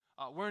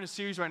We're in a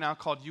series right now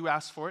called You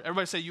Asked For It.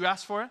 Everybody say, You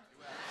Asked For It.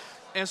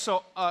 And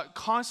so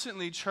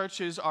constantly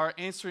churches are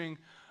giving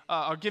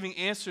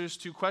answers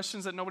to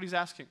questions that nobody's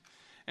asking.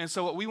 And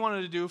so what we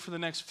wanted to do for the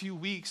next few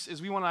weeks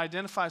is we want to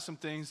identify some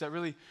things that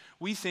really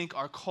we think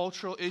are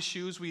cultural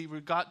issues. We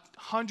got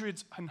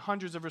hundreds and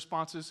hundreds of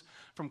responses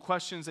from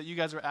questions that you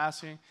guys are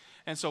asking.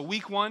 And so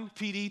week 1,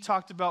 PD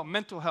talked about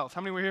mental health.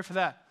 How many were here for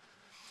that?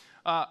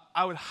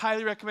 I would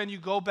highly recommend you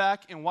go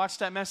back and watch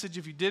that message.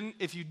 If you didn't,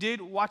 if you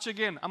did, watch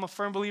again. I'm a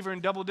firm believer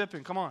in double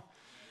dipping. Come on.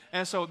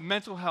 And so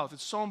mental health,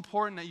 it's so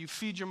important that you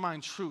feed your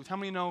mind truth. How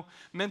many know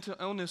mental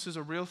illness is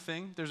a real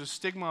thing? There's a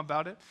stigma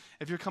about it.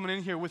 If you're coming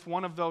in here with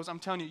one of those, I'm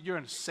telling you, you're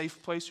in a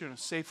safe place. You're in a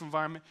safe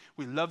environment.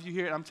 We love you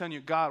here. And I'm telling you,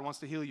 God wants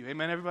to heal you.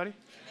 Amen, everybody?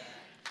 Amen.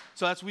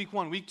 So that's week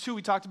 1. Week 2,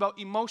 we talked about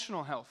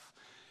emotional health.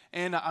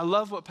 And I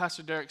love what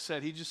Pastor Derek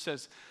said. He just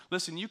says,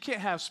 listen, you can't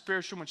have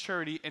spiritual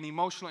maturity and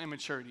emotional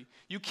immaturity.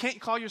 You can't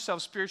call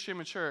yourself spiritually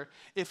immature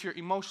if you're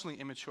emotionally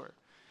immature.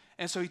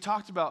 And so he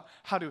talked about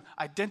how to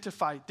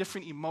identify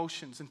different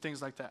emotions and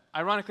things like that.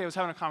 Ironically, I was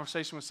having a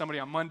conversation with somebody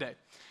on Monday,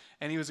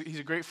 and he's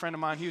a great friend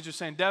of mine. He was just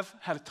saying, Dev,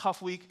 had a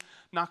tough week,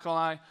 not gonna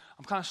lie.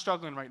 I'm kind of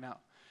struggling right now.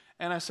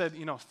 And I said,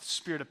 the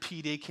spirit of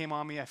PD came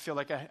on me. I feel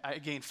like I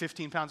gained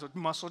 15 pounds of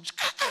muscle,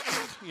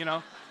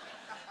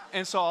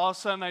 And so all of a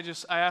sudden,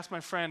 I asked my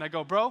friend, I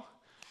go, bro,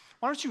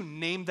 why don't you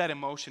name that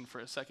emotion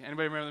for a second?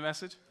 Anybody remember the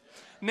message?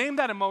 Name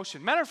that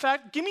emotion. Matter of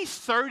fact, give me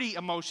 30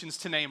 emotions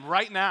to name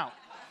right now.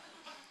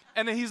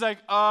 And then he's like,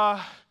 I'm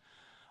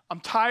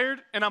tired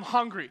and I'm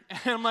hungry.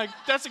 And I'm like,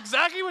 that's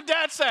exactly what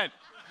Dad said.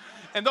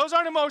 And those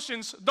aren't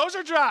emotions. Those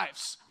are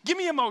drives. Give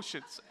me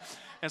emotions.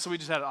 And so we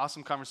just had an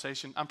awesome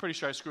conversation. I'm pretty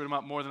sure I screwed him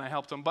up more than I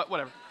helped him, but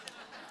whatever.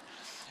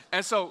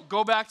 And so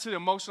go back to the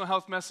emotional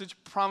health message.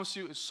 Promise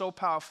you, it's so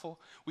powerful.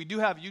 We do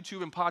have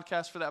YouTube and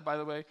podcasts for that, by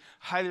the way.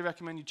 Highly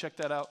recommend you check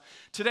that out.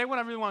 Today, what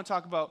I really want to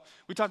talk about,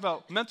 we talked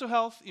about mental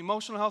health,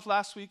 emotional health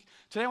last week.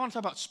 Today, I want to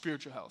talk about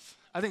spiritual health.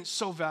 I think it's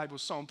so valuable,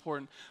 so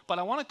important. But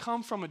I want to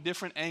come from a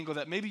different angle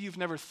that maybe you've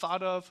never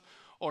thought of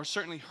or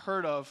certainly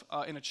heard of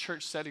in a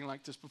church setting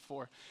like this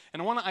before.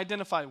 And I want to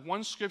identify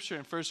one scripture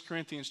in 1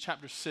 Corinthians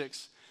chapter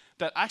 6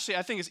 that actually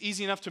I think is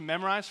easy enough to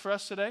memorize for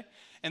us today.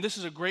 And this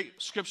is a great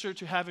scripture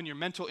to have in your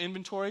mental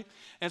inventory.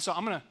 And so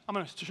I'm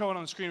gonna show it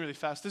on the screen really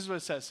fast. This is what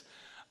it says.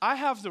 I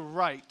have the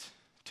right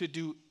to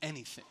do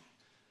anything.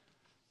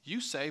 You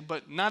say,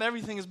 but not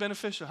everything is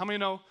beneficial. How many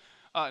know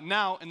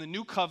now in the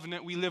new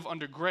covenant we live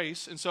under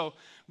grace? And so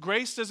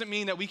grace doesn't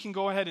mean that we can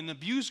go ahead and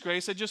abuse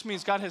grace. It just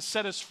means God has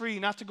set us free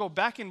not to go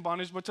back in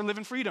bondage, but to live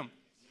in freedom.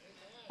 Amen.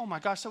 Oh my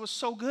gosh, that was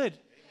so good. Amen.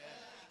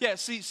 Yeah,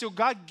 see, so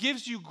God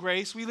gives you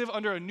grace. We live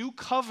under a new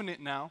covenant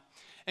now.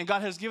 And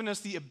God has given us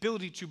the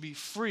ability to be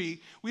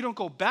free. We don't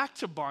go back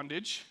to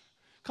bondage.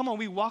 Come on,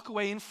 we walk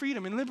away in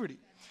freedom and liberty.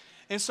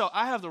 And so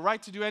I have the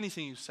right to do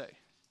anything you say,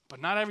 but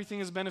not everything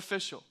is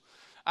beneficial.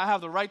 I have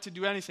the right to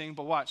do anything,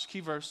 but watch, key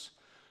verse,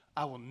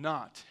 I will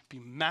not be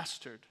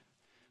mastered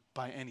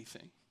by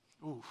anything.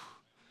 Ooh,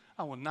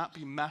 I will not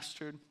be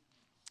mastered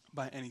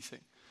by anything.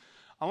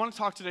 I want to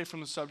talk today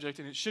from the subject,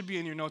 and it should be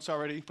in your notes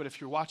already, but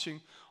if you're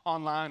watching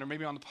online or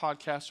maybe on the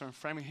podcast or in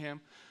Framingham,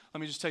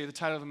 let me just tell you the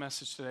title of the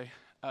message today.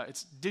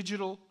 It's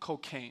digital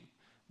cocaine.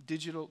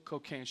 Digital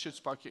cocaine should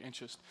spark your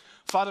interest.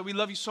 Father, we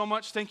love you so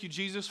much. Thank you,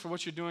 Jesus, for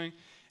what you're doing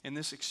in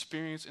this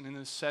experience and in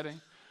this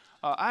setting.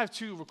 I have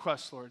 2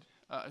 requests, Lord,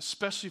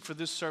 especially for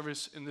this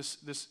service and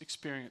this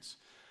experience.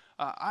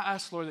 I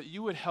ask, Lord, that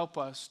you would help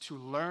us to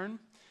learn,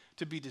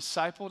 to be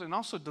discipled, and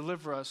also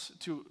deliver us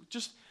to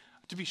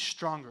be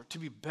stronger, to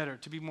be better,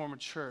 to be more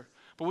mature.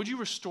 But would you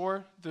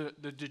restore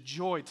the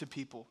joy to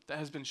people that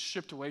has been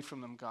stripped away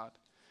from them, God?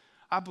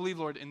 I believe,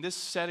 Lord, in this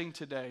setting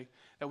today,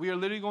 that we are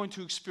literally going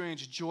to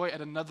experience joy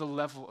at another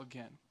level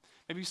again.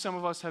 Maybe some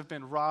of us have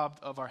been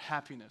robbed of our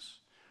happiness,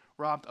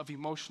 robbed of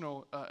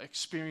emotional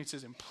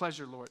experiences and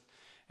pleasure, Lord.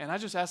 And I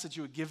just ask that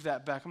you would give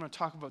that back. I'm going to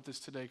talk about this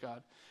today,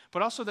 God.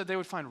 But also that they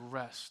would find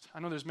rest. I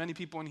know there's many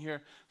people in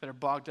here that are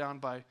bogged down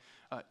by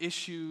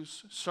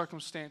issues,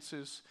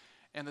 circumstances,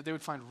 and that they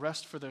would find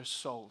rest for their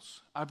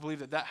souls. I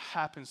believe that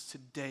happens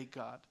today,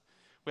 God.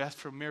 We ask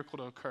for a miracle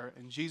to occur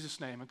in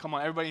Jesus' name. And come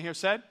on, everybody in here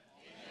said?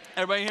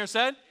 Everybody here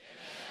said?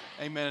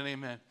 Amen and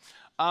amen.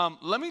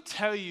 Let me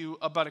tell you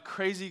about a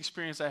crazy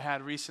experience I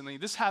had recently.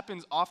 This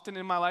happens often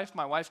in my life.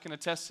 My wife can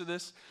attest to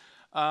this.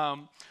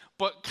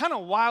 But kind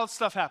of wild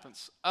stuff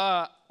happens.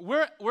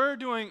 We're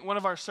doing one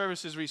of our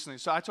services recently.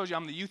 So I told you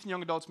I'm the youth and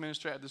young adults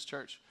minister at this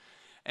church.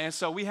 And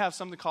so we have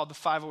something called the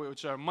 508,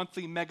 which are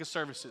monthly mega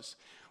services.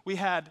 We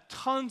had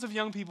tons of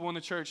young people in the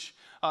church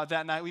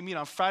that night. We meet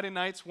on Friday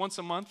nights once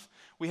a month.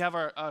 We have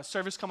our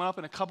service coming up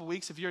in a couple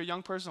weeks. If you're a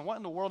young person, what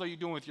in the world are you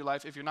doing with your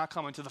life if you're not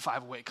coming to the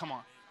 508? Come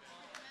on.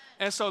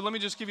 And so let me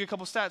just give you a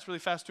couple stats really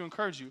fast to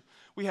encourage you.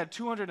 We had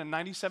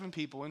 297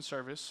 people in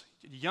service,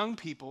 young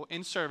people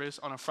in service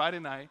on a Friday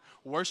night,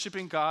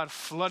 worshiping God,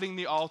 flooding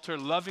the altar,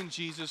 loving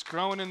Jesus,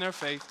 growing in their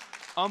faith.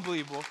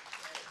 Unbelievable.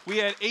 We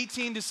had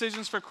 18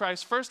 decisions for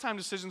Christ, first-time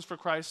decisions for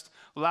Christ,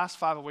 last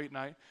 508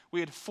 night.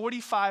 We had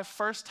 45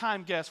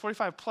 first-time guests,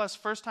 45 plus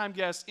first-time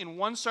guests in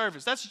one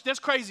service. That's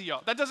crazy,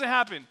 y'all. That doesn't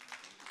happen.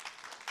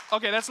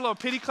 Okay, that's a little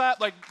pity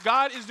clap. Like,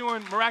 God is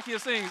doing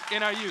miraculous things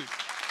in our youth.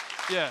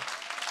 Yeah.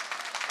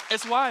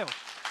 It's wild.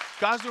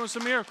 God's doing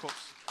some miracles.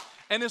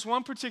 And this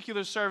one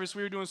particular service,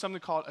 we were doing something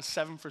called a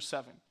 7 for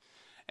 7.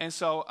 And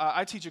so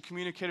I teach a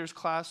communicators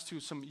class to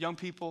some young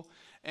people.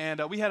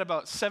 And we had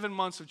about 7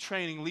 months of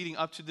training leading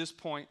up to this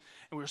point,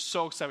 and we were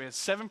so excited. We had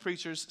 7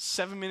 preachers,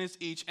 7 minutes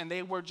each, and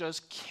they were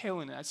just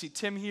killing it. I see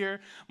Tim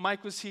here,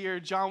 Mike was here,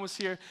 John was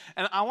here,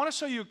 and I want to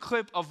show you a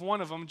clip of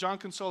one of them, John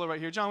Consolo right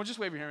here. John, would you just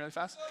wave your hand really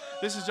fast?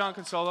 This is John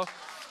Consolo.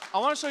 I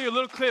want to show you a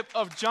little clip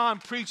of John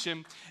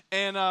preaching,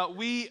 and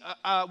we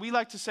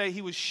like to say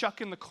he was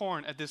shucking the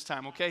corn at this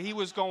time, okay? He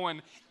was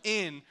going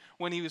in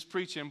when he was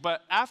preaching.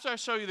 But after I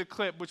show you the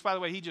clip, which, by the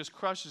way, he just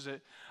crushes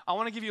it, I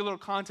want to give you a little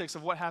context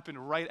of what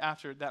happened right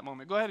after that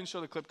moment. Go ahead and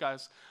show the clip,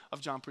 guys, of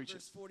John preaching.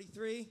 Verse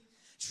 43,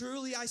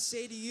 truly I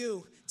say to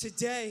you,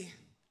 today,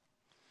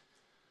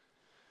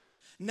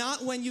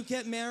 not when you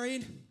get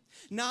married,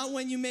 not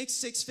when you make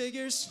 6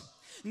 figures,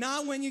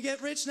 not when you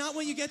get rich, not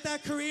when you get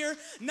that career,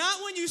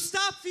 not when you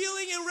stop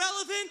feeling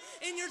irrelevant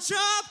in your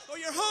job or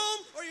your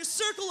home or your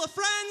circle of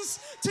friends.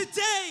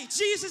 Today,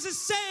 Jesus is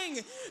saying,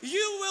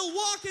 you will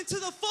walk into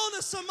the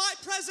fullness of my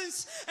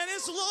presence, and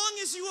as long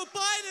as you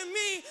abide in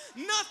me,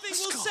 nothing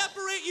will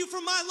separate you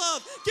from my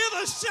love.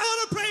 Give a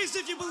shout of praise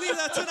if you believe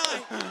that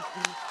tonight.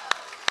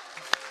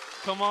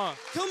 Come on.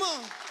 Come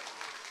on.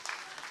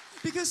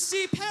 Because,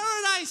 see,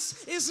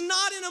 paradise is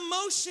not an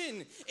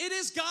emotion. It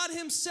is God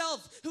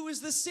himself who is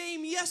the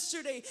same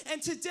yesterday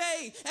and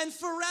today and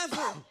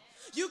forever.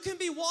 You can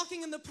be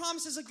walking in the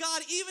promises of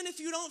God even if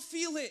you don't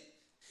feel it.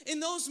 In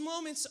those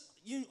moments,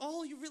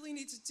 all you really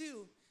need to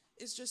do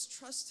is just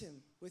trust him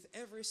with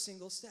every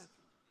single step.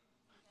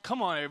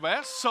 Come on, everybody.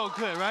 That's so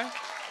good, right?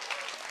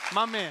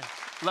 My man.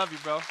 Love you,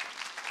 bro.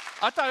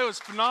 I thought it was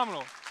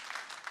phenomenal.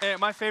 And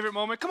my favorite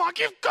moment, come on,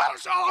 give God a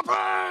shout of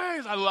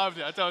praise. I loved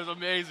it. I thought it was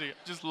amazing.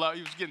 He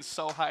was getting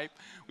so hyped.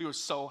 We were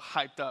so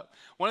hyped up.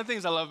 One of the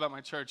things I love about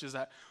my church is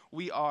that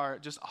we are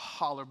just a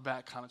holler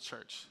back kind of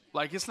church.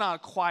 Like, it's not a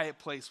quiet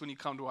place when you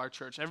come to our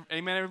church.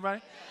 Amen,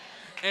 everybody?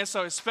 And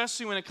so,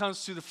 especially when it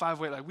comes to the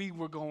 508, like, we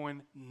were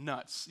going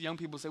nuts. Young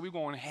people say we were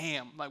going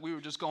ham. Like, we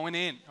were just going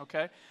in,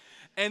 okay?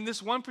 And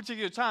this one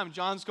particular time,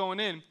 John's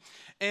going in,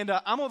 and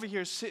I'm over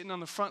here sitting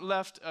on the front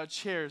left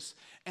chairs,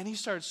 and he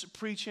starts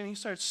preaching, he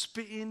starts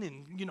spitting,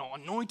 and,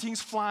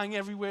 anointings flying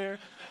everywhere.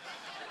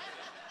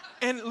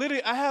 And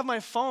literally, I have my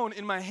phone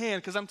in my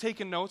hand because I'm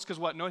taking notes, because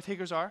what note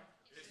takers are?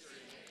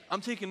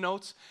 I'm taking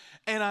notes,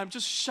 and I'm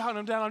just shouting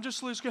them down. I'm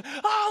just literally screaming,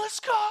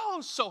 let's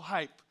go! So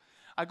hype.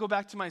 I go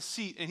back to my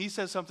seat, and he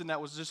says something that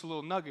was just a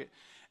little nugget,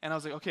 and I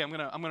was like, okay, I'm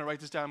gonna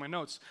write this down in my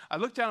notes. I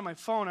look down at my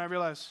phone, and I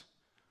realize,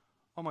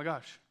 oh my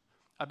gosh,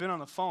 I've been on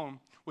the phone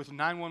with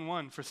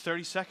 911 for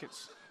 30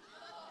 seconds.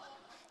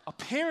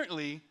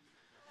 Apparently,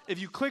 if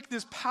you click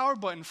this power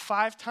button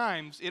 5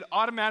 times, it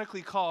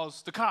automatically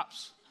calls the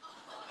cops.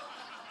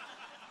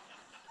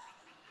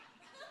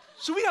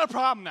 So we got a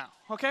problem now,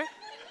 okay?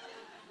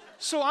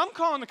 So I'm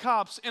calling the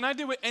cops, and I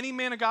did what any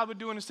man of God would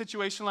do in a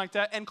situation like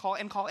that, and call.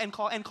 Freaking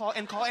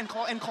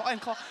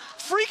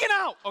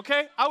out,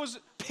 okay? I was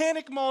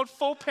panic mode,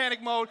 full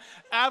panic mode,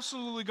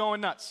 absolutely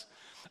going nuts.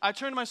 I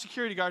turned to my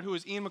security guard, who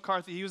was Ian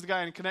McCarthy. He was the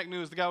guy in Connect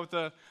News, the guy with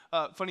the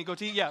funny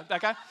goatee. Yeah,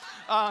 that guy.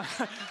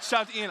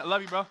 Shout out to Ian. I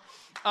love you, bro.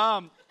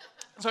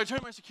 So I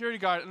turned to my security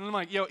guard, and I'm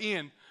like, yo,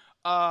 Ian,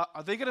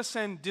 are they going to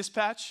send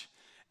dispatch?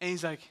 And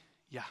he's like,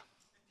 yeah,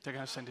 they're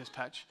going to send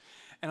dispatch.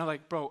 And I'm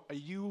like, bro,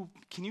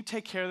 can you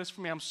take care of this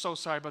for me? I'm so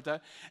sorry about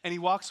that. And he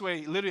walks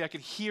away. Literally, I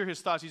could hear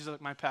his thoughts. He's like,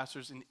 my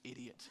pastor's an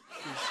idiot.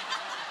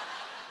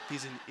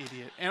 He's an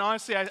idiot. And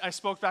honestly, I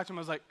spoke back to him.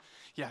 I was like,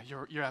 yeah,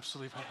 you're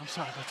absolutely right. I'm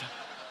sorry about that.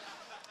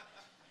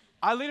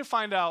 I later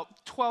find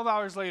out, 12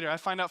 hours later, I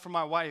find out from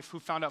my wife, who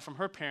found out from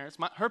her parents.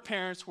 Her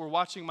parents were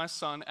watching my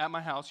son at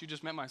my house. You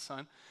just met my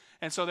son.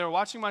 And so they were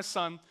watching my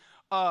son.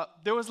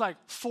 There was like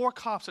 4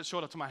 cops that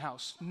showed up to my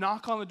house,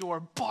 knock on the door,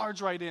 barge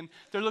right in.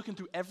 They're looking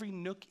through every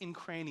nook and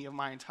cranny of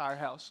my entire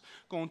house,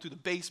 going through the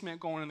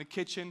basement, going in the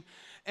kitchen.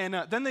 And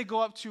then they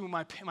go up to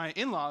my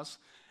in-laws,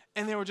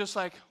 and they were just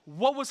like,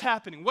 what was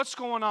happening? What's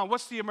going on?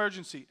 What's the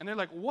emergency? And they're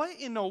like, what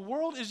in the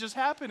world is just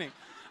happening?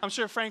 I'm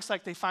sure Frank's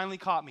like, they finally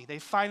caught me. They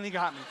finally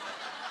got me.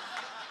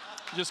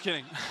 Just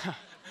kidding.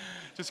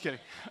 Just kidding.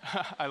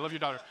 I love your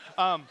daughter.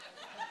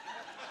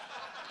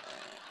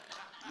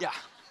 Yeah.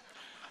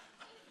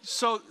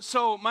 So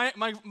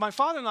my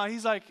father-in-law,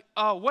 he's like,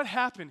 what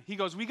happened? He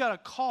goes, we got a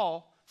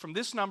call from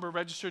this number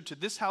registered to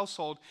this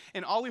household,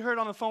 and all we heard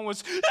on the phone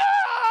was,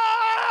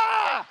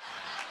 ah!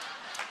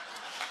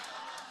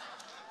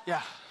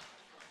 Yeah.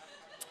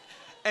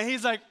 And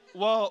he's like,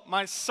 well,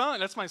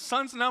 that's my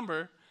son's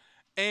number,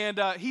 and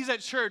he's at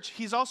church.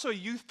 He's also a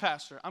youth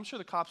pastor. I'm sure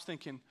the cop's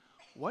thinking,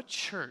 what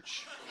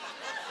church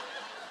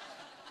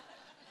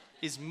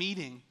is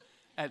meeting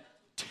at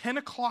 10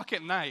 o'clock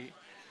at night,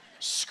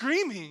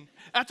 screaming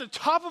at the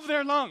top of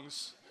their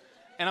lungs,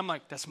 And I'm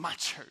like, that's my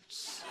church.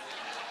 That's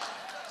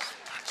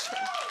my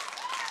church.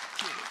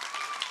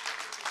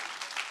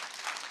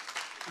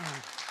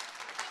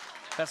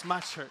 That's my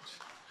church.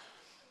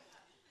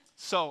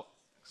 So,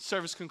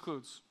 service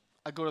concludes.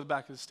 I go to the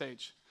back of the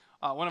stage.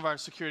 One of our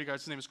security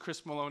guards, his name is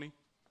Chris Maloney.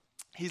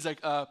 He's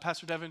like,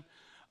 Pastor Devon,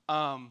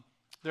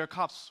 there are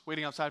cops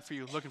waiting outside for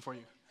you, looking for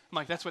you. I'm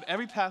like, that's what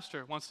every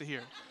pastor wants to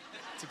hear.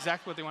 It's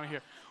exactly what they want to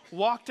hear.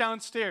 Walk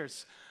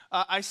downstairs.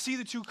 I see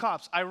the two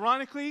cops.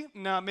 Ironically,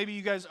 now maybe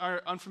you guys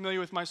are unfamiliar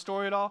with my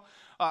story at all.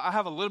 I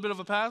have a little bit of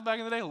a past back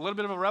in the day, a little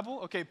bit of a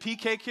rebel. Okay,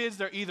 PK kids,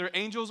 they're either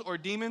angels or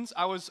demons.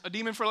 I was a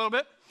demon for a little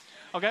bit,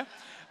 okay?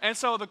 And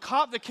so the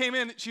cop that came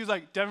in, she was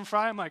like, Devon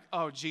Frye. I'm like,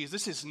 oh, geez,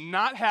 this is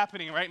not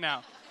happening right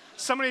now.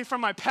 Somebody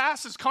from my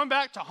past is coming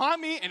back to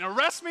haunt me and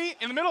arrest me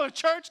in the middle of the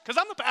church because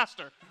I'm the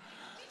pastor.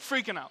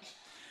 Freaking out.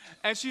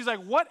 And she's like,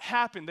 what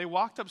happened? They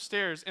walked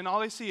upstairs, and all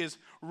they see is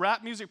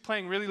rap music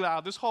playing really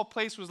loud. This whole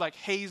place was like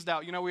hazed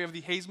out. You know, we have the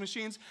haze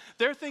machines.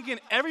 They're thinking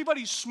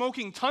everybody's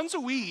smoking tons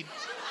of weed.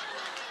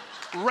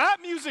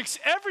 Rap music's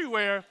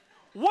everywhere.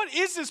 What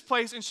is this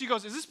place? And she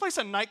goes, is this place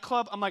a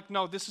nightclub? I'm like,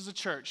 no, this is a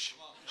church.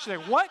 She's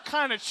like, what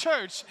kind of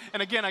church?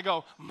 And again, I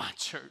go, my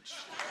church.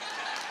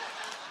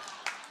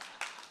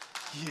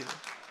 Yeah,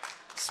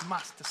 it's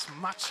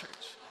my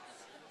church.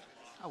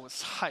 I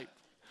was hyped.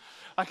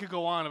 I could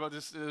go on about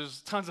this.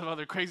 There's tons of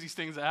other crazy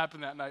things that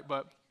happened that night,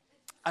 but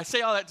I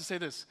say all that to say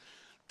this.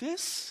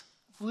 This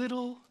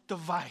little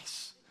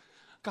device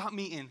got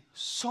me in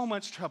so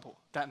much trouble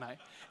that night.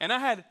 And I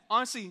had,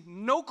 honestly,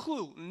 no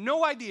clue,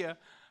 no idea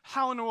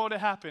how in the world it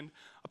happened.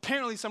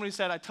 Apparently, somebody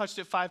said I touched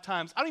it 5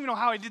 times. I don't even know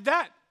how I did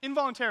that.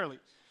 Involuntarily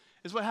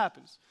is what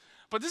happens.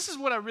 But this is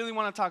what I really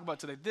want to talk about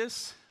today,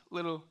 this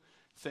little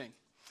thing.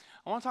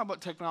 I want to talk about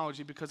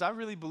technology because I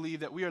really believe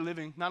that we are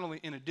living not only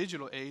in a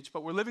digital age,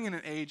 but we're living in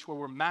an age where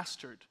we're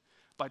mastered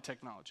by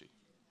technology.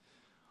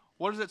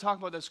 What does it talk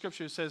about that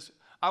scripture? It says,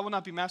 I will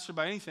not be mastered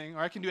by anything,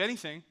 or I can do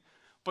anything,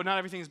 but not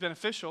everything is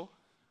beneficial,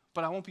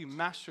 but I won't be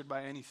mastered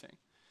by anything.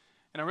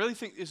 And I really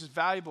think this is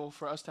valuable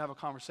for us to have a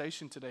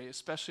conversation today,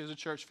 especially as a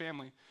church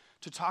family,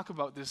 to talk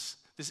about this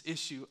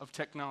issue of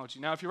technology.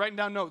 Now, if you're writing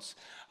down notes,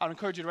 I would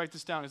encourage you to write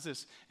this down,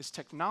 is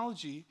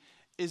technology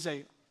is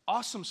a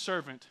awesome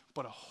servant,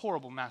 but a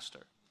horrible master.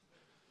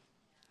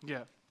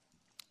 Yeah.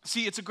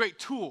 See, it's a great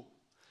tool.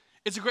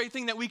 It's a great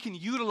thing that we can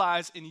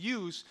utilize and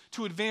use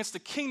to advance the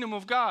kingdom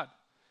of God.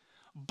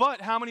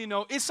 But how many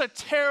know it's a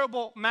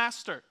terrible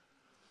master?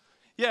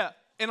 Yeah.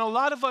 And a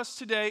lot of us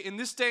today, in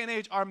this day and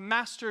age, are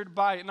mastered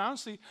by it. And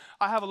honestly,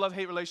 I have a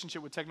love-hate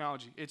relationship with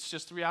technology. It's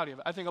just the reality of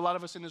it. I think a lot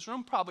of us in this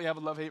room probably have a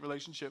love-hate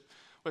relationship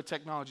with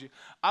technology.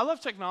 I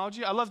love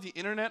technology. I love the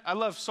internet. I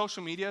love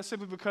social media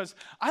simply because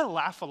I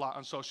laugh a lot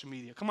on social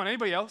media. Come on,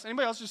 anybody else?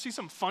 Anybody else just see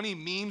some funny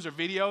memes or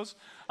videos?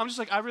 I'm just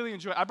like, I really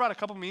enjoy it. I brought a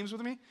couple memes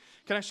with me.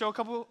 Can I show a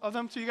couple of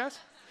them to you guys?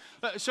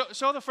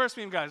 Show the first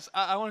meme, guys.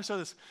 I want to show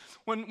this.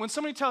 When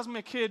somebody tells me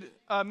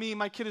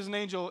my kid is an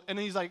angel, and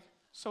then he's like,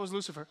 so is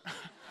Lucifer.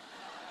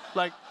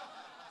 Like,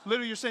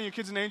 literally, you're saying your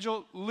kid's an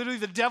angel? Literally,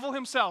 the devil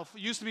himself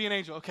used to be an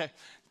angel. Okay,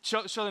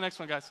 show the next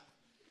one, guys.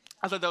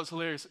 I thought that was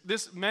hilarious.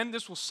 This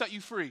will set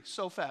you free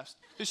so fast.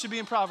 This should be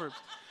in Proverbs.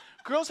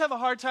 Girls have a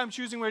hard time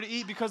choosing where to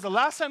eat because the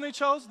last time they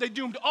chose, they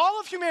doomed all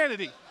of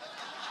humanity.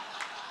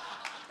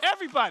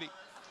 Everybody.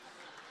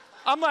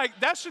 I'm like,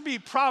 that should be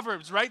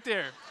Proverbs right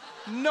there.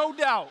 No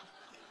doubt.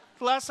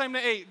 The last time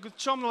they ate.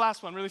 Show them the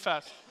last one really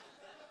fast.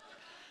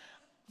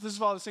 This is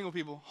for all the single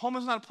people. Home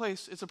is not a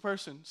place, it's a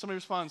person. Somebody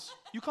responds,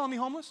 you calling me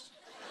homeless?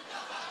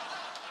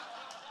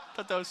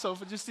 Thought that was so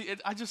funny.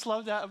 I just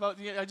love that about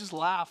I just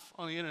laugh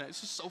on the internet. It's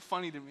just so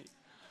funny to me.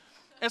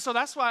 And so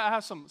that's why I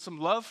have some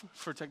love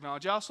for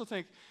technology. I also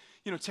think,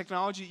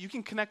 technology, you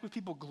can connect with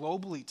people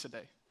globally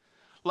today.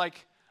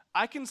 Like,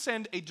 I can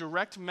send a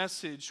direct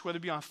message, whether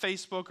it be on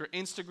Facebook or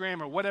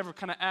Instagram or whatever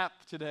kind of app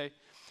today,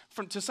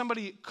 to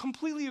somebody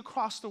completely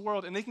across the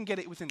world, and they can get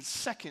it within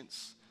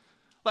seconds.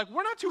 Like,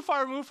 we're not too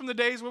far removed from the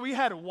days where we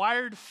had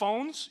wired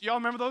phones. Y'all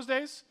remember those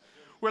days?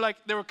 Where, like,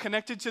 they were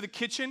connected to the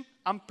kitchen.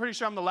 I'm pretty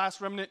sure I'm the last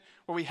remnant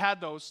where we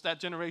had that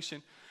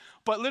generation.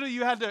 But literally,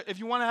 you had to, if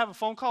you want to have a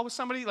phone call with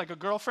somebody, like a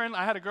girlfriend.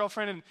 I had a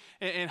girlfriend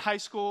in high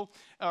school,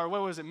 or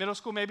what was it, middle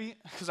school maybe,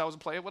 because I was a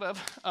player, whatever.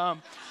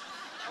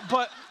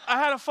 But I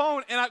had a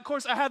phone, and of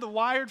course, I had the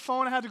wired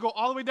phone. I had to go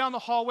all the way down the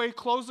hallway,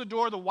 close the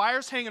door. The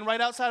wire's hanging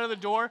right outside of the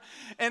door.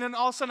 And then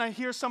all of a sudden, I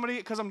hear somebody,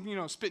 because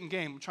I'm, spitting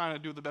game, trying to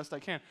do the best I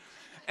can.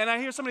 And I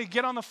hear somebody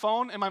get on the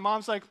phone, and my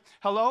mom's like,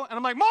 hello? And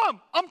I'm like, Mom,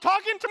 I'm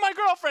talking to my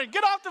girlfriend.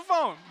 Get off the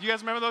phone. You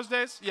guys remember those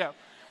days? Yeah.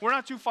 We're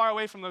not too far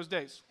away from those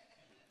days.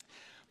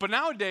 But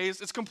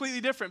nowadays, it's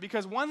completely different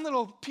because one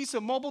little piece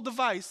of mobile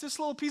device, this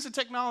little piece of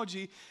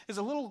technology, is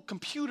a little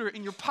computer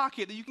in your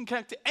pocket that you can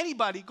connect to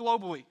anybody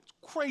globally. It's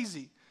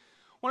crazy.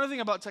 One other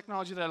thing about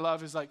technology that I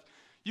love is, like,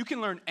 you can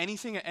learn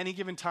anything at any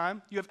given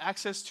time. You have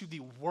access to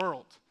the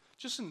world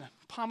just in the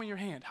palm of your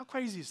hand. How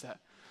crazy is that?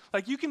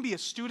 Like, you can be a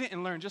student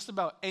and learn just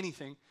about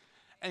anything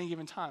at any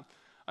given time.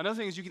 Another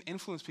thing is you can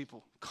influence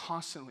people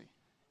constantly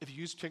if you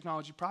use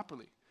technology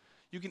properly.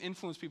 You can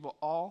influence people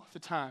all the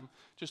time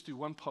just through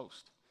one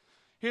post.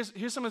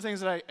 Here's some of the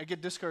things that I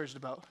get discouraged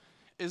about,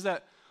 is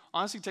that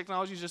honestly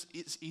technology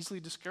it's easily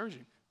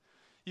discouraging.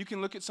 You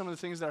can look at some of the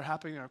things that are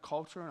happening in our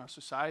culture and our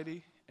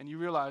society, and you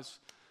realize,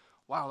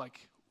 wow,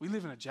 like we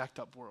live in a jacked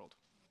up world.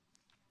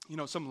 You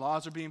know, some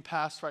laws are being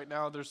passed right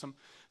now. There's some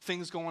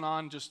things going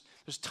on.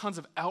 There's tons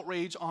of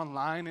outrage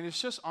online, and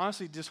it's just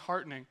honestly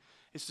disheartening.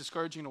 It's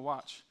discouraging to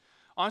watch.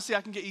 Honestly,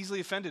 I can get easily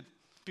offended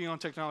being on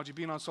technology,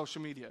 being on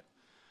social media.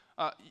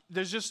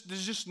 There's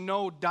just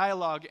no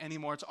dialogue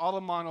anymore. It's all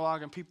a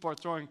monologue, and people are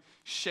throwing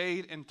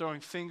shade and throwing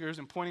fingers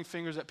and pointing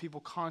fingers at people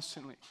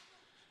constantly.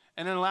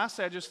 And then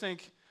lastly, I just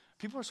think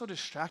people are so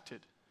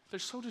distracted. They're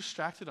so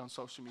distracted on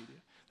social media.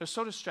 They're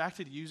so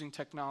distracted using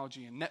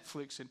technology and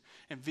Netflix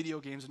and video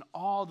games and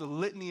all the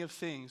litany of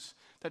things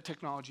that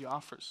technology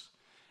offers.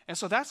 And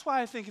so that's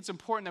why I think it's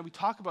important that we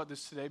talk about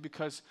this today,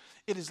 because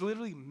it is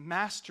literally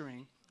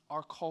mastering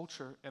our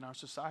culture and our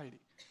society.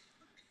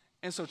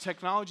 And so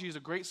technology is a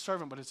great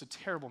servant, but it's a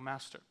terrible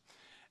master.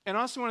 And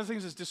honestly, one of the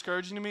things that's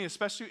discouraging to me,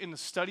 especially in the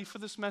study for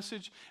this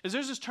message, is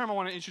there's this term I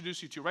want to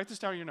introduce you to. Write this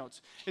down in your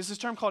notes. It's this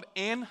term called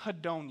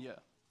anhedonia.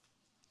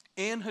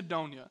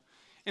 Anhedonia.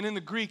 And in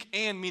the Greek,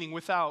 an meaning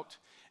without,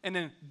 and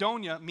then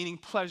donia meaning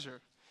pleasure.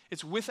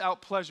 It's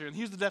without pleasure. And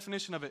here's the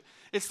definition of it.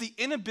 It's the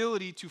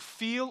inability to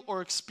feel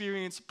or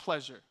experience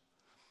pleasure.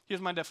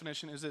 Here's my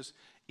definition, is this: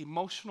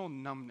 emotional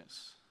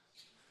numbness.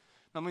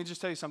 Now, let me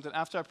just tell you something.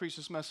 After I preached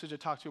this message, I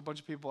talked to a bunch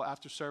of people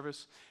after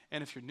service.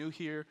 And if you're new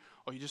here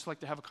or you just like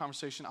to have a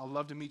conversation, I'd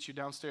love to meet you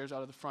downstairs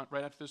out of the front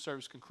right after the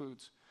service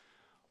concludes.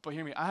 But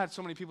hear me, I had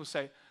so many people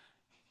say,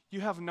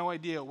 you have no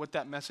idea what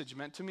that message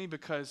meant to me,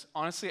 because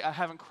honestly, I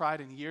haven't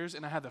cried in years,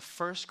 and I had the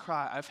first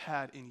cry I've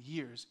had in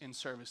years in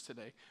service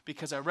today,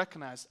 because I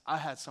recognized I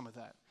had some of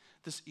that,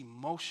 this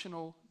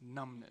emotional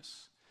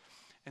numbness.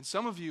 And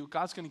some of you,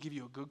 God's going to give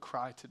you a good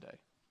cry today.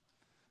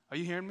 Are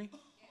you hearing me?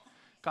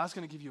 God's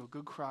going to give you a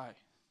good cry.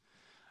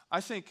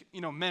 I think,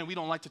 men, we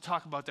don't like to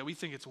talk about that. We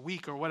think it's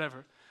weak or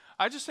whatever.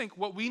 I just think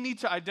what we need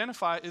to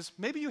identify is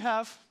maybe you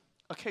have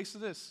a case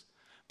of this.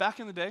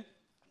 Back in the day,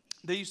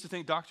 they used to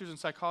think, doctors and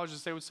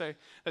psychologists, they would say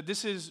that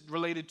this is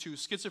related to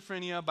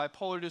schizophrenia,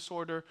 bipolar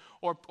disorder,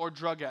 or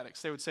drug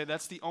addicts. They would say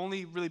that's the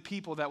only really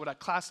people that would I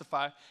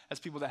classify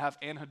as people that have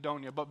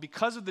anhedonia. But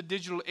because of the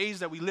digital age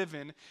that we live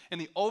in and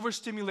the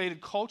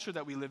overstimulated culture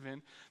that we live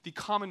in, the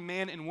common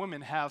man and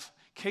woman have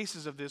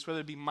cases of this, whether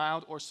it be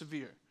mild or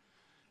severe.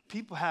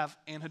 People have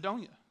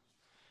anhedonia.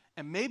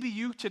 And maybe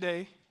you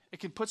today,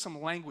 it can put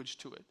some language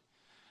to it.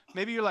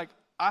 Maybe you're like,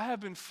 I have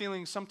been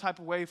feeling some type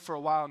of way for a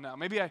while now.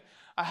 Maybe I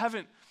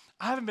haven't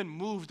been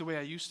moved the way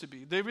I used to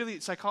be.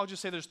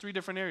 Psychologists say there's 3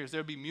 different areas. There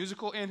would be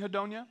musical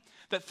anhedonia,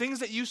 that things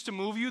that used to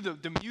move you,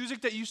 the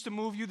music that used to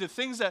move you, the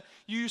things that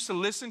you used to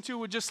listen to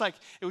would just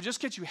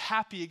get you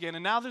happy again.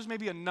 And now there's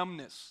maybe a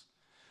numbness.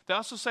 They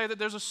also say that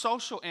there's a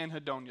social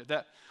anhedonia,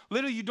 that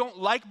literally you don't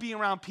like being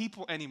around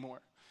people anymore.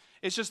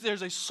 It's just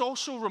there's a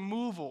social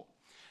removal.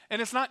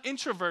 And it's not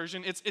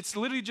introversion. It's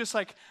literally just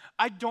like,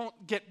 I don't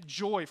get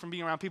joy from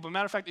being around people. As a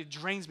matter of fact, it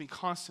drains me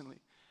constantly.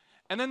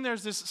 And then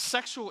there's this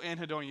sexual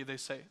anhedonia, they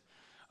say.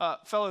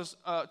 Fellas,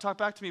 talk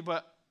back to me,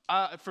 but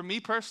for me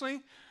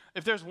personally,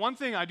 if there's one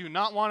thing I do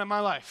not want in my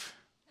life,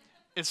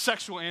 it's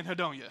sexual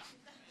anhedonia.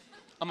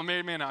 I'm a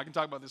married man now. I can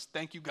talk about this.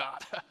 Thank you, God.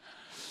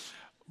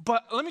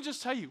 But let me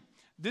just tell you,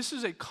 this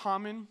is a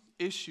common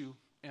issue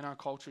in our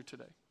culture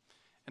today.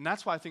 And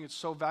that's why I think it's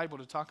so valuable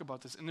to talk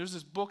about this. And there's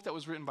this book that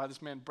was written by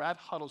this man, Brad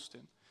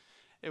Huddleston.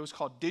 It was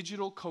called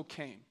Digital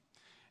Cocaine.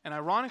 And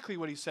ironically,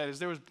 what he said is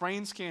there was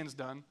brain scans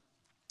done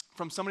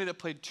from somebody that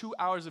played 2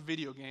 hours of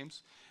video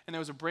games, and there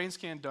was a brain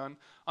scan done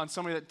on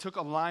somebody that took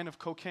a line of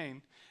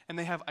cocaine, and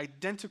they have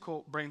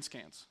identical brain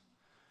scans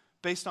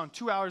based on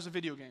 2 hours of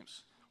video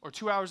games or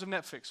 2 hours of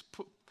Netflix.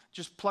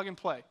 Just plug and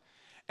play.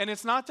 And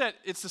it's not that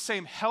it's the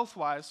same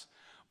health-wise,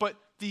 but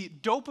the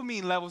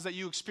dopamine levels that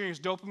you experience,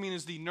 dopamine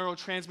is the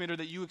neurotransmitter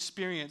that you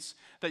experience,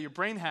 that your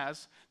brain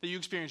has, that you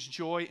experience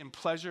joy and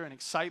pleasure and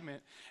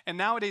excitement. And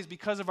nowadays,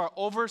 because of our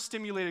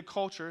overstimulated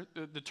culture,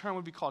 the term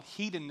would be called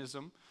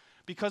hedonism,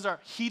 because our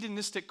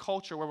hedonistic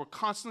culture, where we're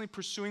constantly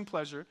pursuing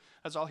pleasure,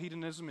 as all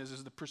hedonism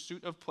is the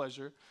pursuit of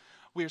pleasure,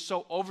 we are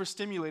so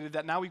overstimulated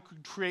that now we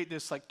could create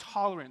this like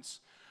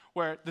tolerance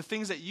where the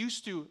things that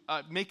used to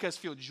make us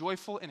feel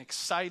joyful and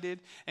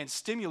excited and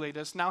stimulate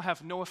us now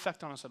have no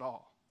effect on us at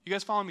all. You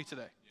guys follow me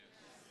today? Yes.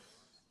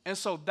 And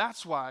so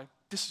that's why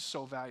this is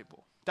so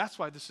valuable. That's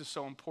why this is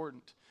so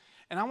important.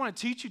 And I want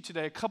to teach you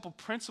today a couple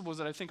principles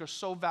that I think are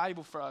so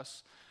valuable for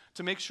us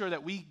to make sure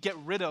that we get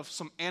rid of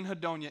some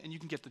anhedonia, and you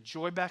can get the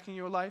joy back in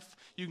your life,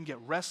 you can get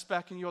rest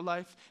back in your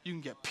life, you can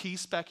get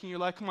peace back in your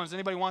life. Come on, does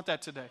anybody want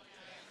that today?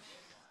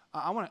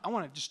 I want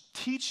to just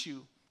teach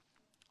you,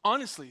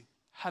 honestly,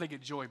 how to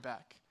get joy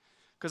back.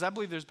 Because I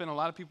believe there's been a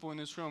lot of people in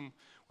this room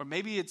where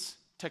maybe it's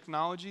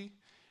technology,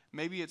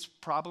 maybe it's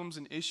problems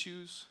and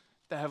issues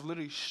that have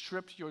literally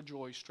stripped your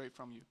joy straight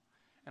from you.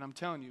 And I'm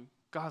telling you,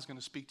 God's going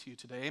to speak to you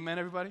today. Amen,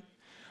 everybody?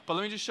 But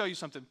let me just show you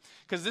something.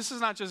 Because this is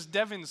not just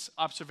Devon's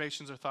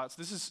observations or thoughts.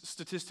 This is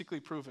statistically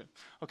proven.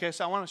 Okay,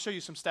 so I want to show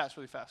you some stats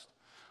really fast.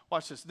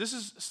 Watch this. This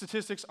is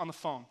statistics on the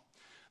phone.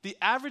 The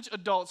average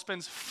adult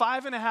spends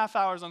 5.5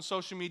 hours on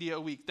social media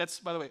a week. That's,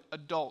 by the way,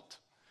 adult,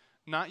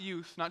 not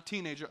youth, not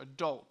teenager,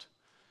 adult.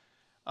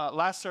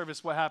 Last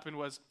service, what happened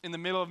was, in the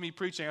middle of me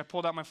preaching, I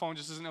pulled out my phone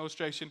just as an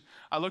illustration.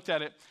 I looked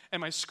at it, and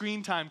my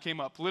screen time came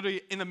up,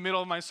 literally in the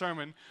middle of my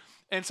sermon.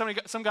 And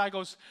some guy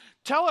goes,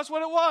 tell us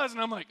what it was.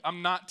 And I'm like,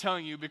 I'm not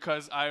telling you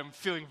because I am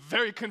feeling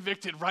very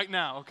convicted right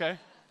now, okay?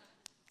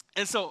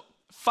 And so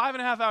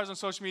 5.5 hours on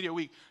social media a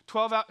week,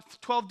 12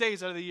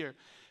 days out of the year.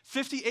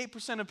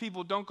 58% of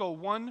people don't go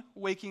one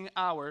waking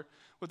hour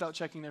without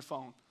checking their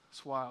phone.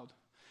 It's wild.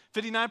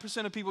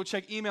 59% of people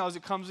check email as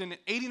it comes in,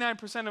 and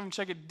 89% of them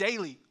check it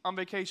daily on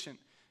vacation.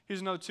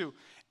 Here's another two.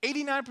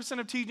 89%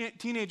 of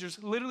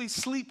teenagers literally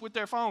sleep with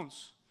their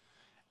phones.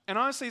 And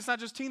honestly, it's not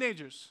just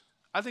teenagers.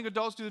 I think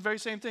adults do the very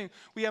same thing.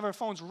 We have our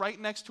phones right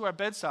next to our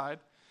bedside.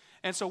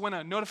 And so when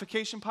a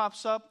notification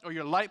pops up or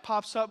your light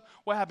pops up,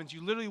 what happens?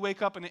 You literally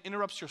wake up and it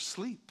interrupts your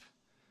sleep.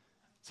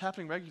 It's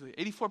happening regularly.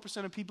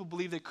 84% of people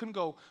believe they couldn't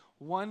go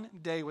one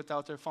day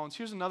without their phones.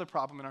 Here's another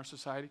problem in our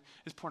society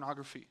is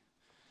pornography.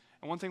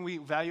 And one thing we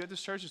value at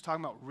this church is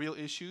talking about real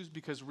issues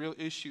because real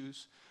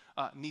issues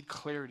need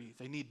clarity.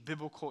 They need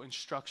biblical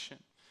instruction.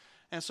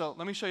 And so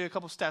let me show you a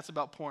couple stats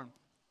about porn.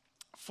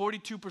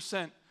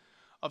 42%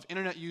 of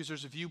internet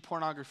users view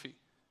pornography.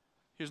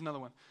 Here's another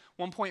one.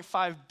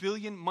 1.5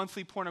 billion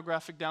monthly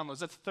pornographic downloads.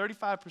 That's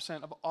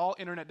 35% of all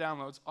internet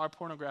downloads are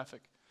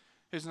pornographic.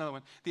 Here's another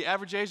one. The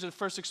average age of the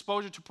first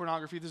exposure to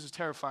pornography, this is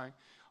terrifying,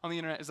 on the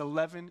internet is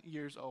 11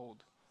 years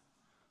old.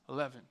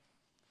 11.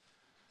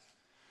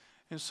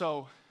 And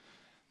so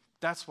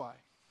that's why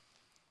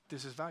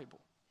this is valuable.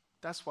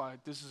 That's why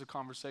this is a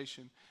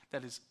conversation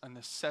that is a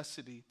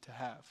necessity to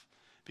have,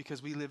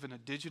 because we live in a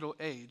digital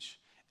age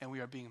and we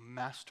are being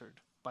mastered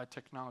by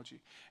technology.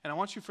 And I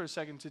want you for a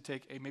second to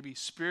take a maybe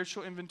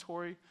spiritual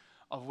inventory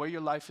of where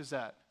your life is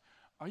at.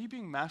 Are you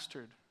being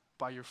mastered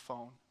by your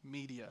phone,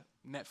 media,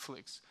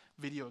 Netflix,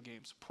 video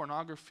games,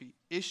 pornography?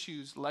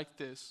 Issues like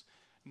this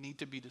need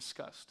to be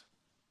discussed.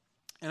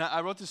 And I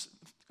wrote this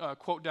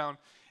quote down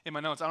in my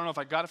notes. I don't know if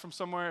I got it from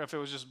somewhere, if it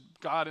was just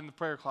God in the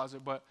prayer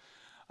closet, but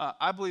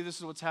I believe this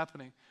is what's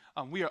happening.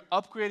 We are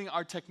upgrading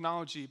our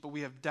technology, but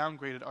we have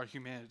downgraded our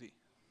humanity.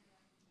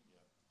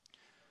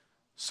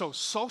 So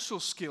social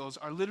skills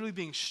are literally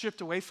being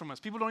stripped away from us.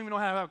 People don't even know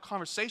how to have a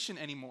conversation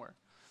anymore.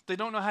 They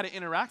don't know how to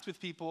interact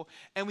with people,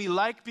 and we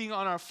like being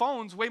on our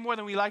phones way more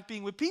than we like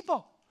being with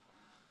people.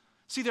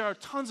 See, there are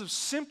tons of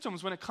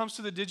symptoms when it comes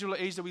to the digital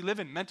age that we live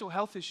in, mental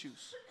health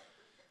issues.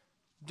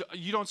 Do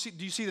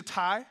you see the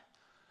tie?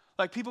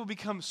 Like, people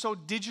become so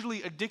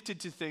digitally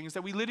addicted to things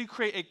that we literally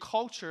create a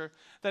culture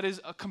that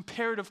is a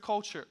comparative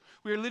culture.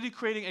 We are literally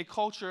creating a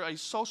culture, a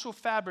social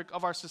fabric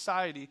of our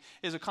society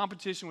is a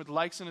competition with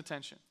likes and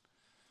attention.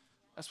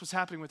 That's what's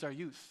happening with our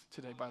youth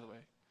today, by the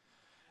way.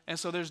 And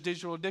so there's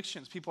digital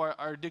addictions. People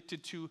are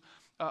addicted to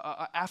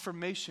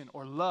affirmation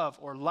or love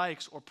or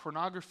likes or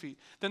pornography.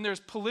 Then there's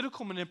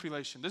political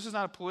manipulation. This is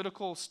not a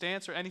political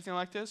stance or anything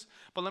like this,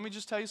 but let me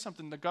just tell you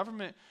something. The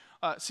government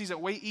sees it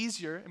way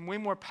easier and way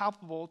more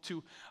palpable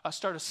to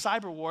start a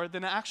cyber war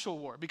than an actual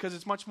war because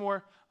it's much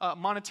more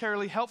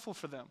monetarily helpful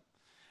for them.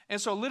 And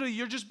so literally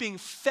you're just being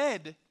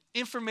fed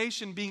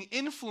information, being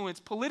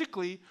influenced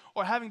politically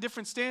or having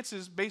different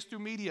stances based through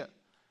media.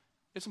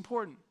 It's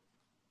important.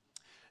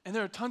 And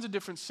there are tons of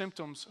different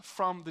symptoms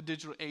from the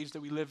digital age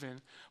that we live in.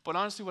 But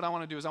honestly, what I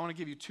want to do is I want to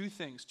give you two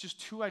things, just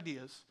two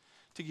ideas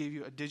to give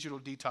you a digital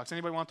detox.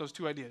 Anybody want those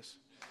two ideas?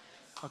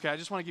 Okay, I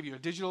just want to give you a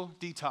digital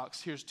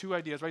detox. Here's two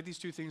ideas. Write these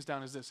two things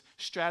down as this: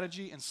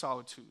 strategy and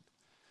solitude.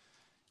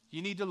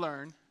 You need to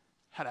learn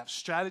how to have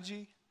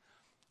strategy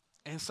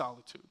and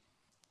solitude.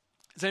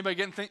 Is anybody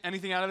getting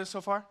anything out of this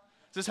so far?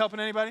 Is this helping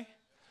anybody?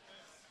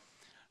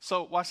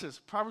 So watch this.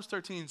 Proverbs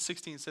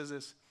 13:16 says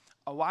this: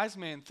 a wise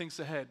man thinks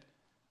ahead,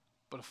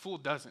 but a fool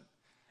doesn't.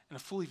 And a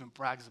fool even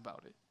brags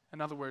about it. In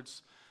other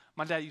words,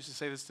 my dad used to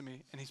say this to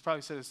me, and he's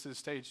probably said this to the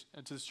stage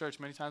and to this church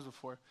many times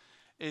before,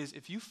 is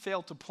if you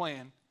fail to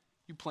plan,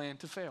 you plan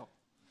to fail.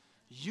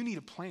 You need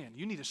a plan.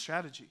 You need a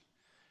strategy.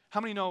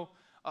 How many know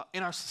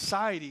in our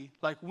society,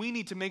 like, we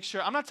need to make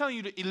sure, I'm not telling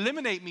you to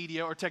eliminate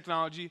media or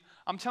technology,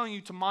 I'm telling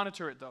you to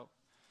monitor it though.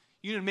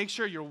 You need to make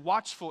sure you're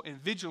watchful and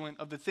vigilant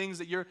of the things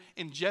that you're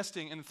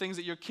ingesting and the things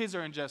that your kids are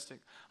ingesting.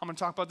 I'm going to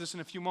talk about this in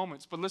a few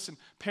moments. But listen,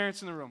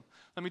 parents in the room,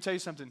 let me tell you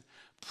something.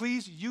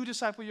 Please, you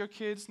disciple your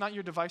kids, not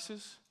your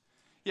devices.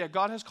 Yeah,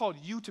 God has called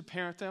you to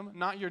parent them,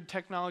 not your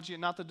technology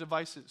and not the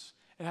devices.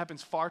 It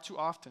happens far too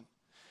often.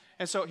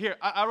 And so here,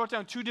 I wrote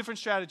down two different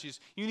strategies.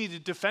 You need a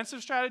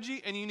defensive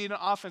strategy and you need an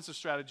offensive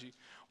strategy.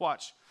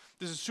 Watch.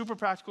 This is super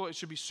practical. It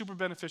should be super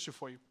beneficial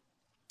for you.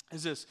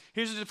 Is this.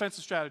 Here's a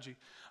defensive strategy.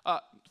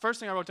 First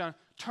thing I wrote down,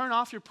 turn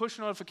off your push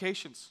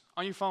notifications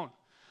on your phone.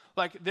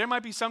 Like, there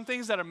might be some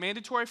things that are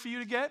mandatory for you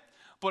to get,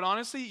 but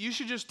honestly, you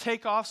should just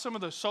take off some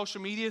of the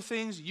social media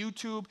things,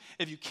 YouTube,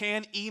 if you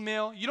can,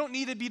 email. You don't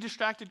need to be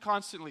distracted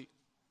constantly.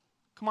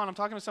 Come on, I'm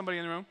talking to somebody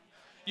in the room.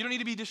 You don't need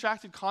to be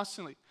distracted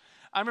constantly.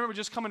 I remember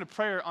just coming to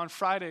prayer on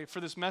Friday for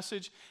this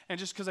message, and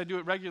just because I do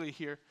it regularly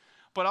here,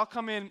 But I'll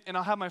come in and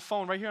I'll have my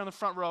phone right here on the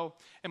front row,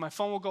 and my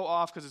phone will go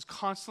off because it's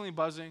constantly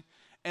buzzing.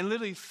 And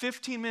literally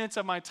 15 minutes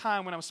of my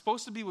time when I was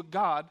supposed to be with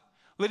God,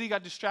 literally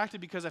got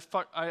distracted because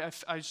I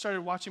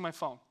started watching my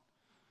phone.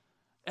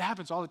 It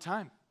happens all the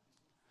time.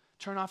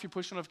 Turn off your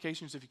push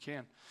notifications if you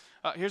can.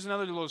 Here's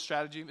another little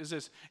strategy, is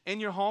this. In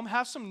your home,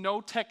 have some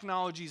no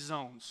technology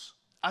zones.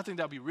 I think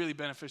that would be really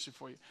beneficial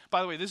for you.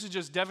 By the way, this is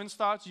just Devon's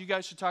thoughts. You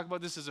guys should talk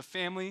about this as a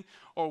family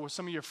or with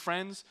some of your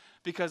friends,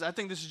 because I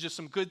think this is just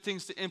some good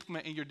things to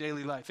implement in your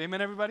daily life.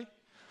 Amen, everybody?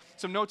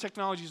 Some no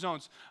technology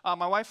zones.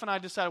 My wife and I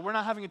decided we're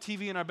not having a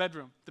TV in our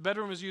bedroom. The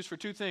bedroom is used for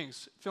two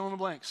things. Fill in the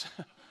blanks.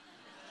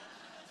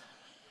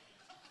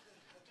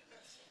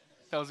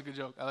 That was a good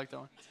joke. I like that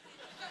one.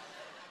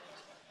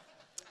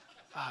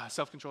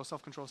 Self-control.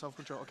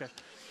 Okay.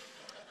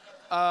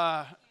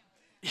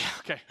 Yeah,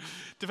 okay.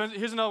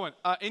 Here's another one.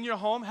 In your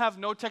home, have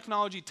no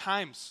technology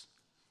times.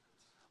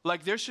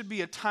 Like, there should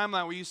be a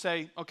timeline where you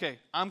say, okay,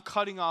 I'm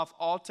cutting off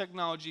all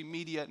technology,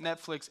 media,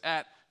 Netflix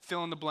at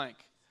fill in the blank.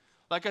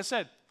 Like I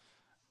said,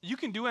 you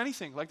can do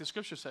anything, like the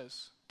scripture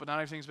says, but not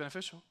everything is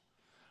beneficial.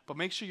 But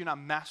make sure you're not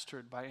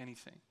mastered by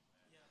anything.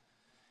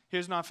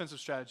 Here's an offensive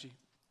strategy.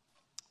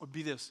 Would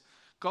be this.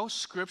 Go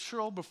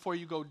scriptural before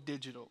you go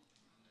digital.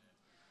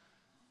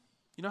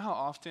 You know how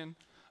often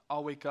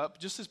I'll wake up,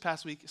 just this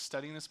past week,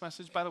 studying this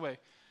message. By the way,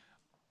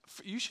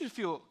 you should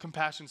feel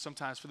compassion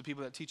sometimes for the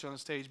people that teach on the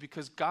stage,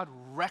 because God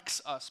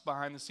wrecks us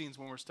behind the scenes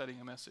when we're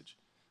studying a message.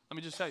 Let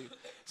me just tell you.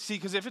 See,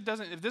 because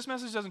if this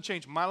message doesn't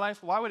change my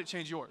life, why would it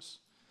change yours?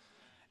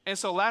 And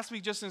so last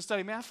week, just in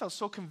study, man, I felt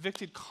so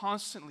convicted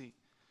constantly.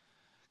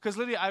 Because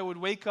literally, I would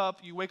wake up,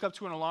 you wake up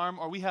to an alarm,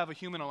 or we have a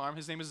human alarm.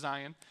 His name is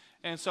Zion.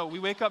 And so we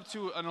wake up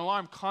to an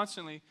alarm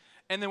constantly.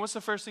 And then what's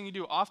the first thing you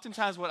do?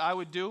 Oftentimes what I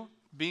would do,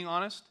 being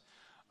honest,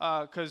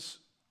 because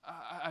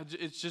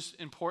it's just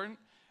important,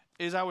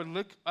 is I would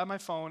look at my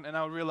phone and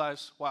I would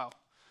realize, wow,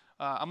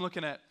 I'm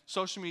looking at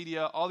social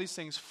media, all these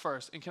things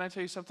first. And can I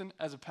tell you something?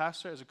 As a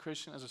pastor, as a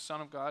Christian, as a son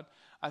of God,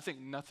 I think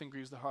nothing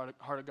grieves the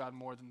heart of God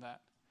more than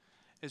that.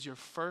 Is your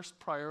first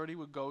priority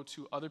would go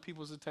to other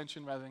people's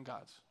attention rather than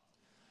God's.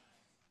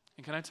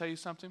 And can I tell you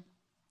something?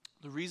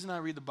 The reason I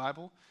read the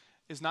Bible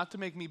is not to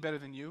make me better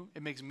than you.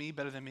 It makes me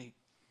better than me.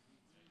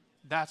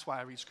 That's why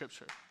I read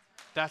Scripture.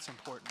 That's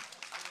important.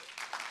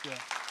 Yeah.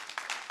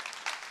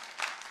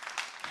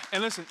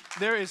 And listen,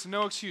 there is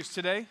no excuse.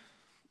 Today,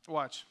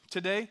 watch.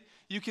 Today,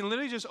 you can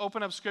literally just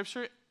open up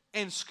Scripture,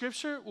 and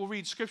Scripture will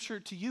read Scripture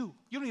to you.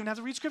 You don't even have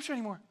to read Scripture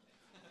anymore.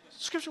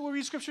 Scripture will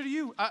read Scripture to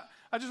you.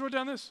 I just wrote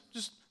down this.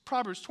 Just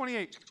Proverbs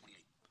 28. Chapter 28.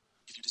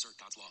 If you desert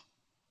God's law,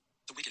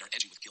 the wicked are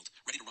edgy with guilt,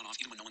 ready to run off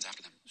even when no one's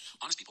after them.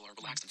 Honest people are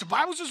relaxed. The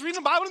Bible's just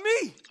reading the Bible to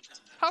me.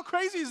 How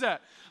crazy is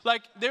that?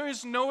 Like, there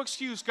is no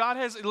excuse. God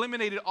has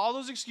eliminated all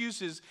those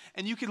excuses,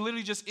 and you can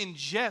literally just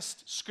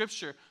ingest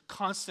Scripture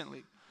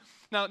constantly.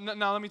 Now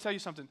let me tell you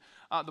something.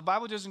 The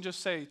Bible doesn't just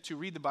say to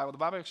read the Bible. The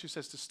Bible actually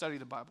says to study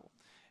the Bible.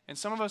 And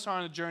some of us are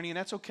on a journey, and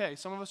that's okay.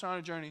 Some of us are on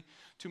a journey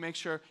to make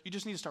sure you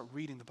just need to start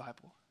reading the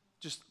Bible.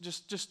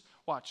 Just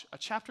watch. A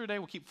chapter a day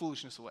will keep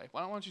foolishness away.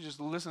 Why don't you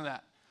just listen to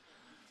that?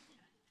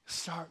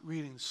 Start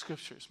reading the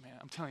Scriptures, man.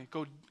 I'm telling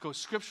you, go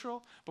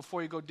scriptural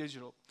before you go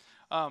digital.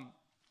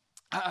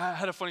 I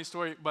had a funny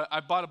story, but I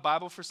bought a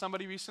Bible for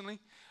somebody recently.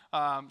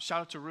 Shout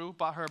out to Rue.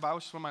 Bought her a Bible.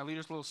 She's one of my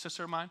leaders, little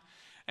sister of mine.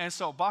 And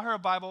so bought her a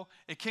Bible.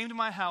 It came to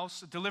my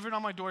house, delivered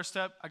on my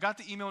doorstep. I got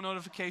the email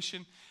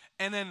notification.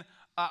 And then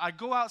I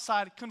go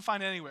outside, couldn't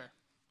find it anywhere.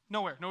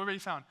 Nowhere to be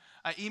found.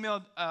 I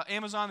emailed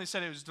Amazon. They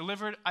said it was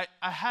delivered. I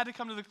had to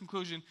come to the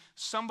conclusion,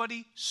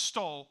 somebody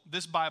stole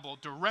this Bible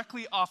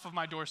directly off of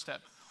my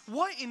doorstep.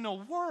 What in the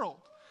world?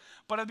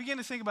 But I began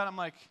to think about it. I'm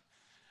like,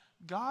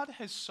 God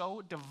has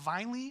so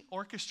divinely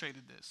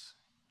orchestrated this.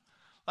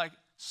 Like,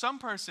 some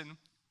person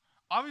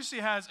obviously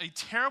has a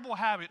terrible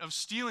habit of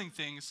stealing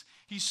things.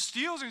 He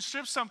steals and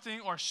strips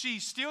something, or she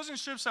steals and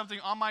strips something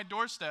on my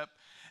doorstep,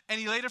 and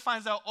he later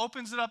finds out,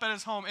 opens it up at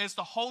his home, and it's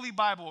the Holy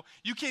Bible.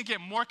 You can't get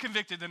more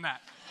convicted than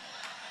that.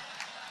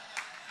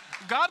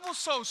 God will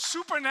so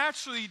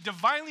supernaturally,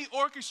 divinely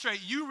orchestrate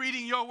you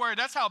reading your word.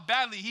 That's how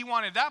badly he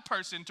wanted that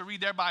person to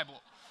read their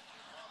Bible.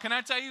 Can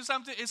I tell you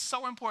something? It's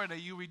so important that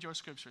you read your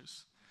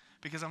scriptures.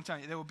 Because I'm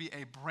telling you, there will be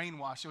a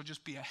brainwash. It will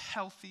just be a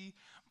healthy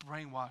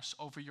brainwash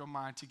over your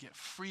mind to get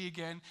free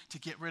again, to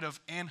get rid of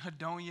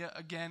anhedonia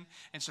again.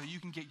 And so you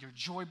can get your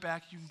joy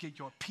back, you can get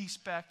your peace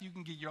back, you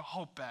can get your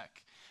hope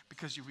back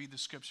because you read the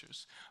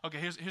scriptures. Okay,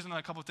 here's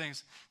another couple of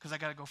things because I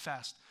got to go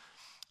fast.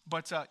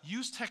 But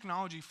use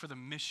technology for the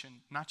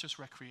mission, not just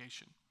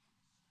recreation.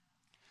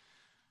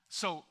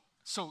 So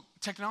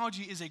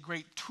technology is a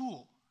great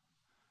tool.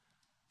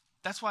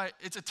 That's why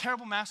it's a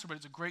terrible master, but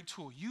it's a great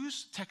tool.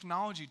 Use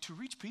technology to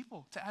reach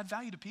people, to add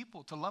value to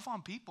people, to love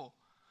on people.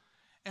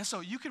 And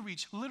so you can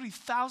reach literally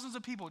thousands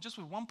of people just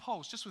with one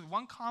post, just with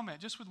one comment,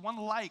 just with one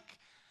like.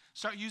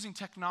 Start using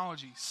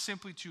technology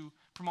simply to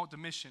promote the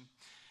mission.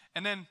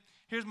 And then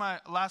here's my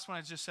last one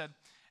I just said,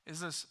 is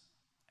this,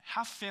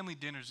 have family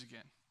dinners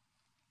again.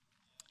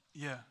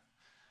 Yeah.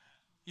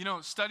 You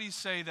know, studies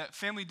say that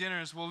family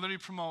dinners will literally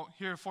promote,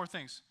 here are 4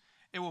 things.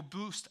 It will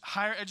boost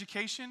higher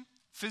education,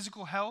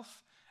 physical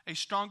health, a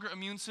stronger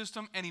immune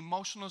system, and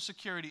emotional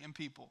security in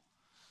people.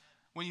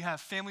 When you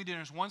have family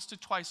dinners once to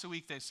twice a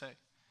week, they say.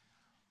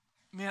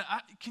 Man,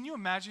 can you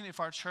imagine if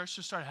our church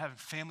just started having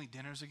family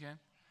dinners again?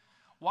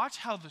 Watch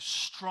how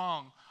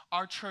strong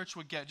our church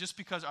would get just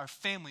because our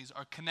families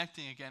are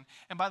connecting again.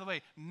 And by the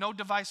way, no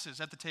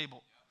devices at the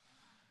table.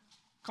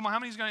 Come on, how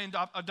many is going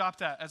to adopt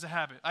that as a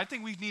habit? I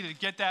think we need to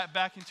get that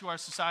back into our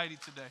society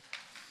today.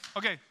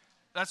 Okay,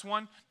 that's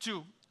 1.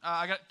 2,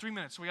 I got 3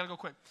 minutes, so we got to go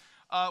quick.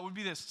 Would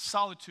be this,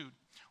 solitude.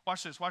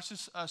 Watch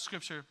this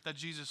scripture that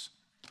Jesus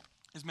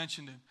is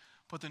mentioned in.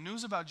 But the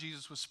news about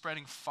Jesus was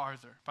spreading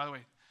farther. By the way,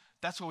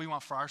 that's what we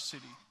want for our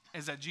city,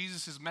 is that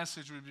Jesus'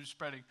 message would be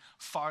spreading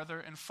farther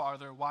and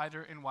farther,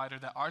 wider and wider,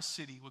 that our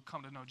city would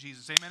come to know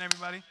Jesus. Amen,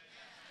 everybody? Amen.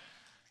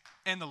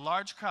 And the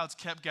large crowds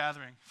kept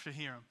gathering to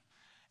hear him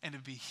and to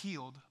be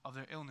healed of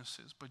their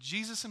illnesses. But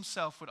Jesus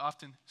himself would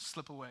often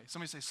slip away.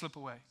 Somebody say slip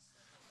away.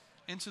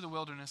 Into the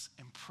wilderness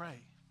and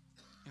pray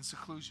in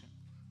seclusion.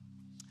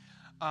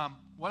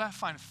 What I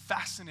find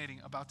fascinating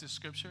about this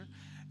scripture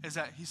is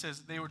that he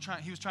says he was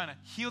trying to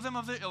heal them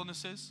of their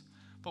illnesses,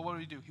 but what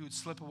would he do? He would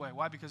slip away.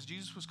 Why? Because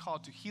Jesus was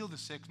called to heal the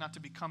sick, not to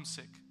become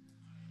sick.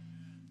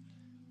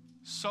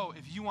 So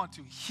if you want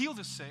to heal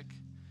the sick,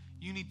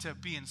 you need to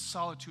be in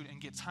solitude and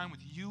get time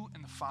with you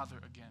and the Father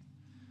again.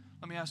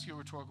 Let me ask you a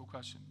rhetorical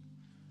question.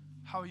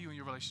 How are you in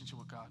your relationship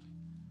with God?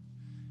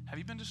 Have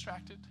you been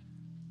distracted?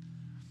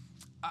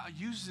 I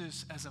use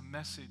this as a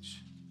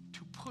message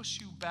to push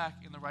you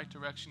back in the right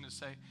direction, to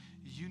say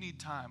you need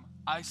time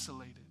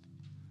isolated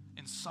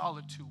in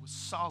solitude with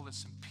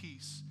solace and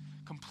peace,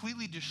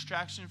 completely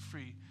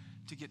distraction-free,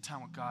 to get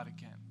time with God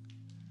again.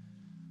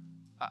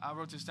 I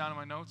wrote this down in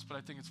my notes, but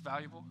I think it's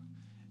valuable,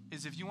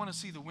 is if you want to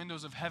see the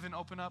windows of heaven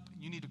open up,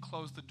 you need to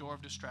close the door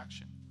of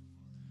distraction.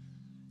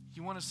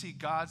 You want to see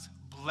God's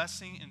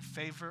blessing and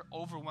favor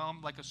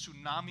overwhelm like a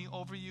tsunami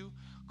over you,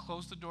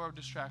 close the door of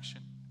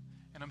distraction.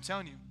 And I'm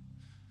telling you,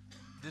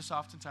 this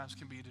oftentimes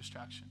can be a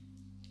distraction.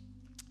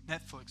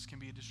 Netflix can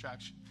be a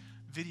distraction.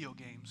 Video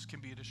games can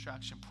be a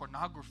distraction.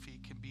 Pornography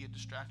can be a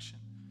distraction.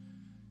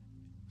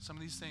 Some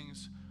of these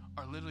things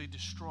are literally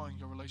destroying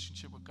your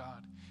relationship with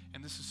God.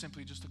 And this is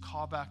simply just a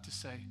call back to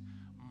say,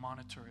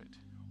 monitor it,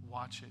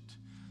 watch it.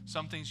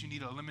 Some things you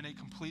need to eliminate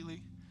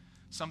completely.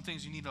 Some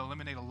things you need to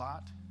eliminate a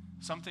lot.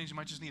 Some things you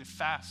might just need to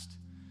fast.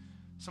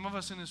 Some of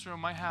us in this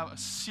room might have a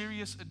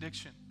serious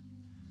addiction.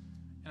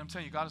 And I'm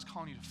telling you, God is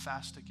calling you to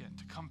fast again,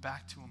 to come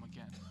back to him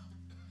again.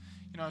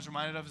 You know, I was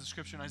reminded of the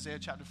scripture in Isaiah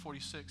chapter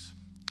 46.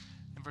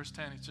 In verse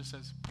 10, it just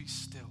says, be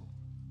still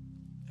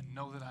and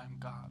know that I am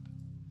God.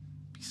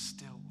 Be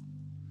still,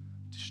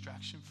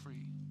 distraction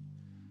free.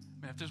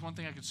 Man, if there's one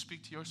thing I could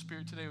speak to your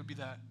spirit today, it would be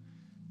that,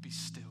 be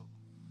still.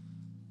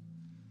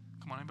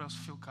 Come on, anybody else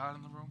feel God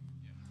in the room?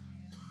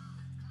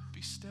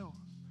 Be still.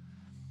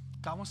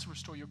 God wants to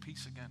restore your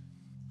peace again.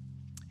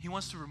 He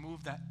wants to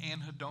remove that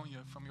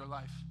anhedonia from your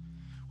life,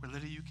 where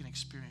literally you can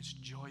experience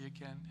joy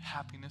again,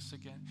 happiness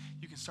again.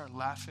 You can start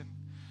laughing.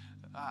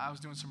 I was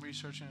doing some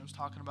research and it was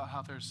talking about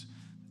how there's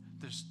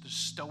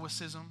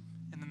stoicism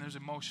and then there's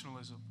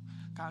emotionalism.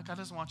 God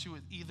doesn't want you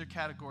with either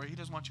category. He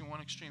doesn't want you in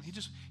one extreme.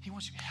 He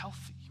wants you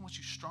healthy. He wants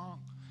you strong.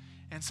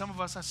 And some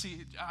of us, I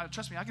see,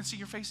 trust me, I can see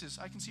your faces.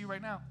 I can see you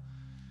right now.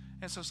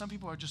 And so some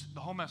people are just, the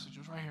whole message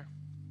was right here.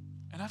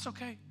 And that's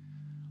okay.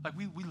 Like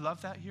we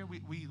love that here.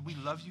 We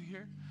love you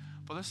here.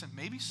 But listen,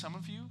 maybe some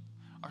of you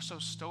are so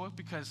stoic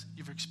because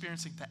you're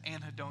experiencing that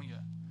anhedonia,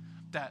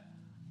 that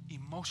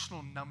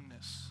emotional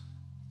numbness.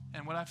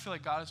 And what I feel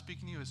like God is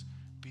speaking to you is,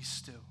 be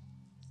still.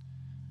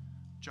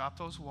 Drop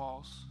those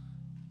walls,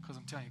 because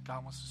I'm telling you,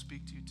 God wants to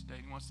speak to you today.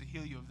 He wants to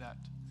heal you of that.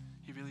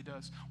 He really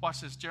does.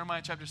 Watch this.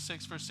 Jeremiah chapter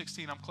 6, verse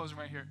 16. I'm closing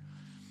right here.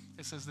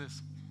 It says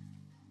this.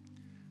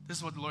 This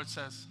is what the Lord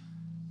says.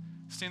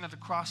 Stand at the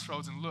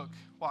crossroads and look.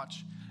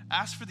 Watch.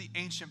 Ask for the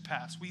ancient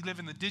past. We live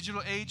in the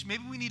digital age.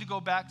 Maybe we need to go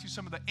back to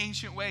some of the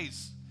ancient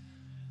ways.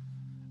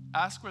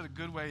 Ask where the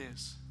good way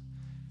is.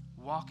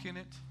 Walk in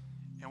it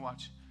and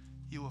watch.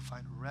 You will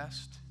find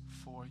rest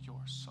for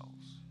your souls.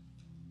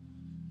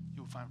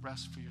 You will find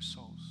rest for your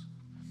souls.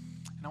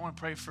 And I want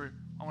to pray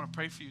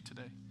for you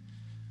today,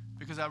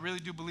 because I really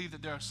do believe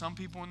that there are some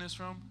people in this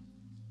room,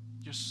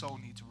 your soul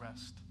needs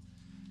rest.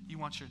 You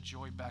want your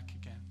joy back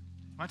again.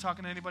 Am I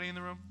talking to anybody in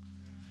the room?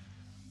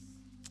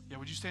 Yeah,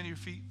 would you stand to your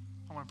feet?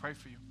 I want to pray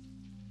for you.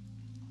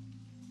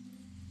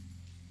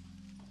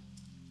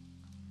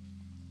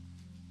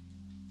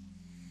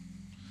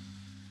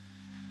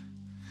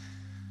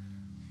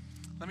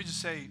 Let me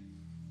just say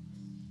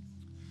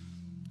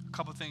a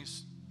couple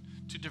things,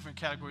 two different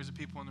categories of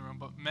people in the room.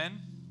 But men,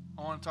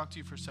 I want to talk to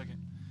you for a second.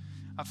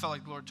 I felt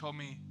like the Lord told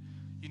me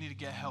you need to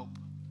get help.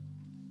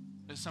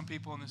 There's some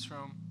people in this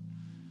room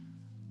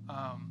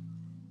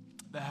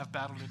that have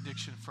battled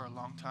addiction for a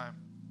long time.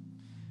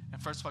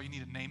 And first of all, you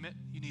need to name it.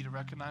 You need to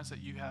recognize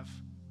that you have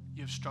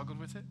struggled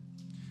with it.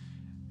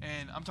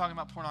 And I'm talking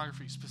about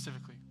pornography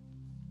specifically.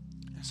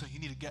 And so you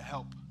need to get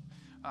help.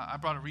 I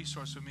brought a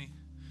resource with me.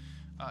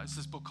 It's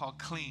this book called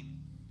Clean.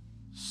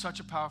 Such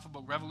a powerful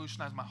book,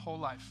 revolutionized my whole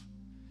life.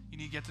 You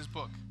need to get this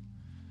book.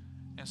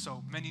 And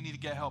so men, you need to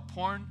get help.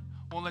 Porn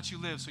won't let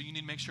you live, so you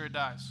need to make sure it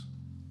dies.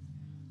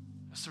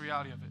 That's the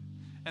reality of it.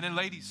 And then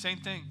ladies, same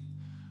thing.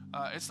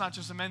 It's not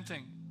just a men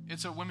thing.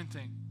 It's a women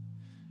thing.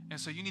 And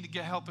so you need to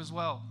get help as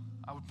well.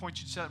 I would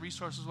point you to that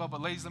resource as well.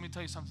 But ladies, let me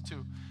tell you something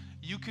too.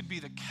 You could be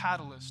the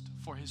catalyst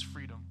for his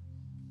freedom.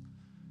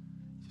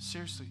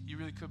 Seriously, you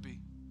really could be.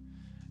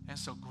 And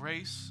so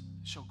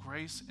show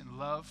grace and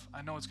love.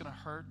 I know it's going to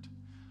hurt,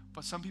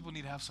 but some people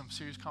need to have some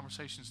serious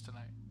conversations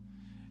tonight.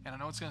 And I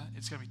know it's going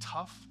to be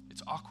tough.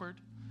 It's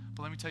awkward.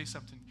 But let me tell you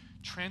something.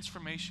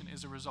 Transformation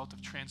is a result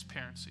of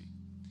transparency.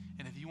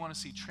 And if you want to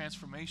see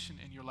transformation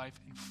in your life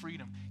and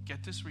freedom,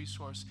 get this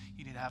resource.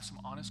 You need to have some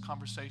honest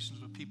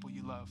conversations with people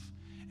you love.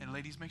 And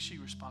ladies, make sure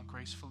you respond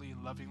gracefully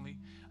and lovingly.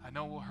 I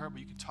know it will hurt,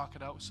 but you can talk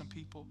it out with some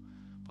people.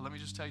 But let me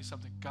just tell you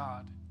something.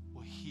 God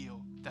will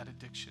heal that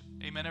addiction.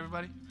 Amen,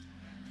 everybody?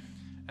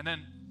 And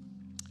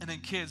then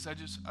kids,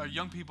 or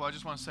young people, I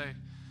just want to say,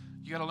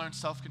 you got to learn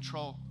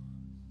self-control.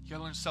 You got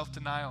to learn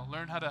self-denial.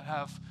 Learn how to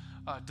have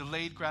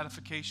delayed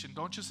gratification.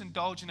 Don't just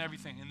indulge in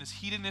everything. In this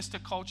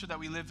hedonistic culture that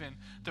we live in,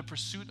 the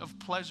pursuit of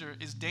pleasure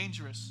is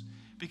dangerous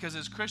because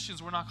as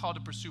Christians, we're not called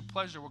to pursue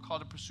pleasure. We're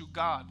called to pursue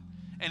God.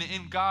 And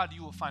in God,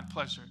 you will find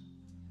pleasure.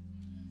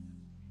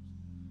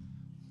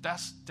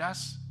 That's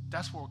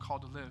where we're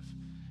called to live.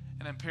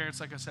 And then parents,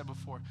 like I said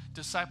before,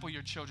 disciple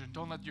your children.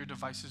 Don't let your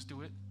devices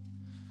do it.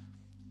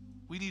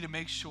 We need to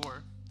make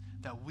sure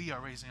that we are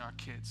raising our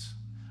kids.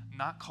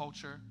 Not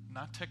culture,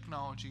 not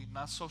technology,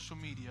 not social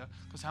media,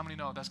 because how many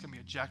know that's going to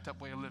be a jacked up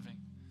way of living?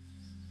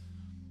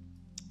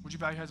 Would you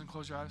bow your heads and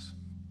close your eyes?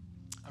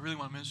 I really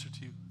want to minister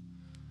to you.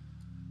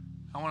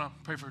 I want to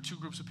pray for two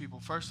groups of people.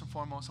 First and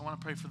foremost, I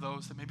want to pray for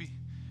those that maybe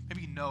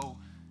know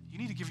you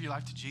need to give your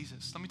life to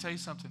Jesus. Let me tell you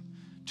something.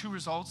 Two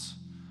results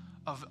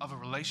of a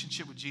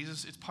relationship with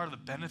Jesus, it's part of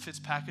the benefits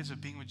package of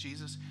being with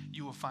Jesus.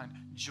 You will find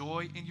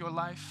joy in your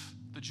life.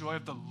 The joy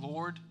of the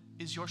Lord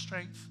is your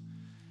strength.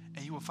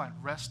 And you will find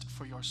rest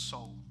for your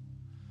soul.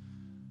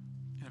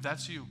 And if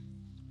that's you,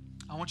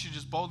 I want you to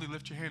just boldly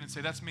lift your hand and say,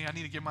 that's me. I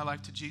need to give my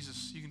life to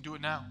Jesus. You can do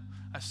it now.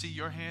 I see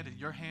your hand and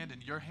your hand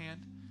and your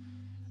hand.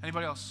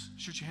 Anybody else?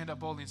 Shoot your hand up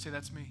boldly and say,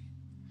 that's me.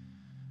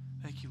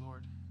 Thank you,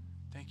 Lord.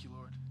 Thank you,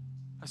 Lord.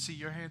 I see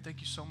your hand.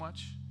 Thank you so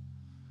much.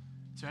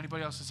 Is there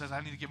anybody else that says, I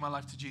need to give my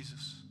life to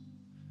Jesus?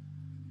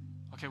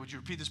 Okay, would you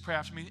repeat this prayer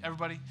after me?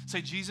 Everybody,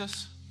 say,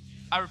 Jesus,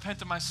 I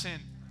repent of my sin.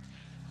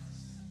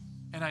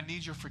 And I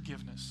need your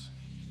forgiveness.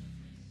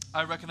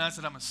 I recognize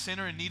that I'm a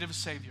sinner in need of a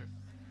Savior.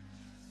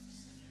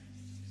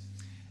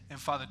 And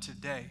Father,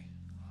 today,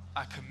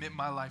 I commit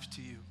my life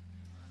to you.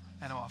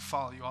 And I will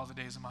follow you all the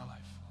days of my life.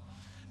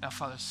 Now,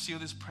 Father, seal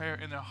this prayer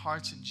in their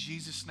hearts in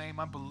Jesus' name.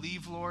 I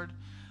believe, Lord,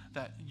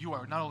 that you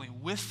are not only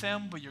with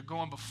them, but you're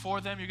going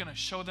before them. You're going to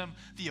show them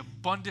the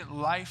abundant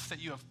life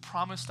that you have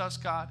promised us,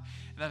 God.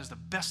 And that is the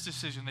best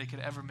decision they could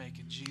ever make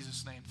in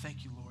Jesus' name.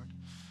 Thank you, Lord.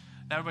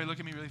 Now, everybody look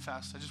at me really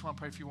fast. I just want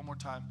to pray for you one more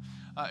time.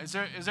 Is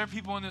there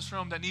people in this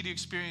room that need to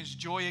experience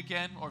joy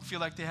again or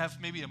feel like they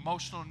have maybe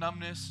emotional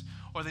numbness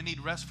or they need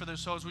rest for their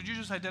souls? Would you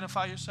just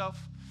identify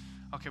yourself?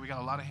 Okay, we got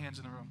a lot of hands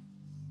in the room.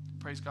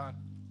 Praise God.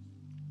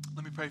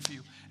 Let me pray for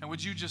you. And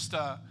would you just,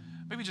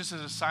 maybe just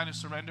as a sign of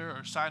surrender or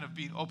a sign of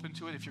being open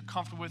to it, if you're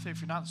comfortable with it,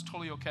 if you're not, it's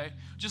totally okay.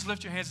 Just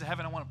lift your hands to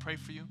heaven. I want to pray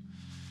for you.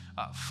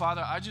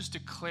 Father, I just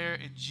declare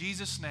in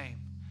Jesus' name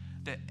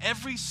that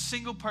every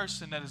single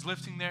person that is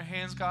lifting their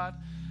hands, God,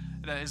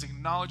 that is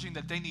acknowledging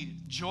that they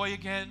need joy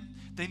again,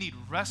 they need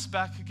rest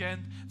back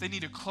again, they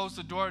need to close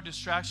the door of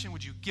distraction,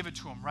 would you give it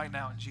to them right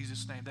now in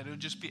Jesus' name? That it would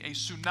just be a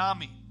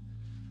tsunami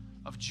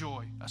of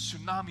joy, a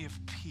tsunami of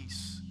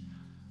peace.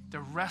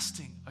 They're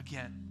resting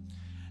again.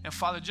 And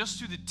Father, just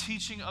through the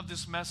teaching of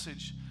this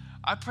message,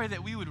 I pray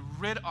that we would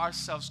rid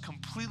ourselves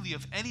completely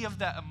of any of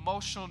that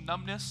emotional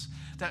numbness,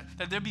 that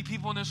there'd be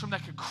people in this room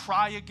that could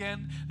cry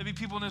again, there'd be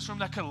people in this room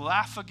that could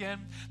laugh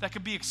again, that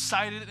could be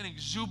excited and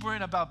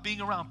exuberant about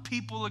being around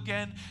people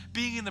again,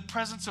 being in the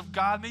presence of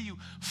God. May you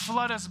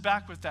flood us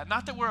back with that.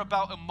 Not that we're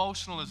about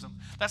emotionalism.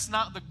 That's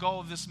not the goal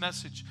of this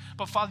message.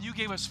 But Father, you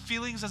gave us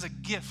feelings as a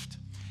gift.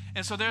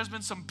 And so there's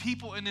been some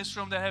people in this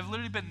room that have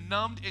literally been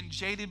numbed and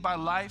jaded by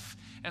life.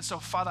 And so,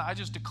 Father, I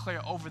just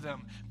declare over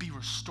them, be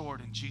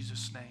restored in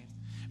Jesus' name.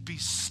 Be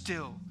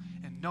still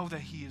and know that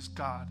He is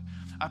God.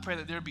 I pray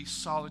that there be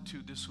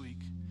solitude this week,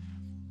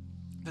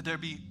 that there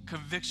be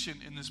conviction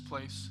in this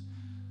place,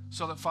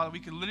 so that, Father, we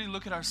can literally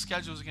look at our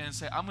schedules again and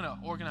say, I'm going to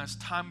organize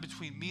time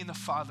between me and the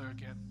Father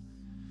again.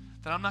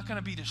 That I'm not going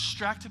to be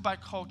distracted by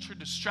culture,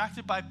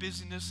 distracted by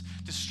busyness,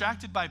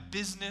 distracted by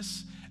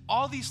business.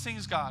 All these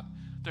things, God,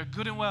 they're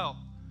good and well.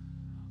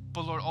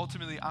 But Lord,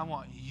 ultimately, I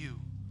want you.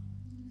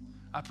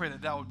 I pray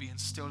that that would be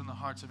instilled in the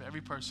hearts of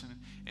every person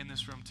in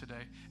this room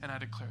today. And I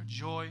declare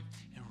joy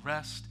and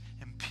rest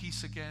and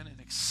peace again and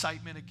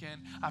excitement again.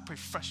 I pray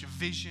fresh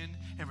vision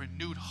and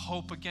renewed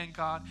hope again,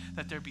 God,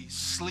 that there be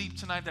sleep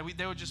tonight, that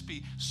there would just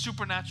be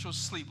supernatural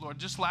sleep, Lord.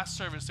 Just last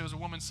service, there was a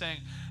woman saying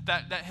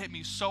that hit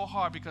me so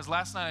hard because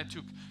last night I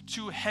took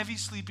 2 heavy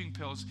sleeping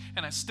pills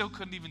and I still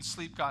couldn't even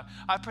sleep, God.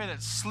 I pray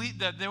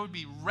that there would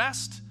be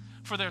rest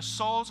for their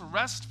souls,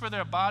 rest for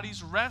their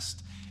bodies,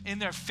 rest in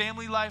their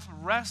family life,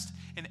 rest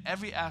in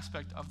every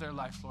aspect of their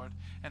life, Lord.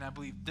 And I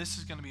believe this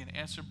is going to be an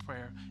answered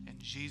prayer in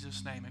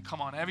Jesus' name. And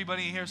come on,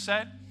 everybody here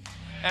said?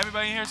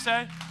 Everybody here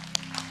said?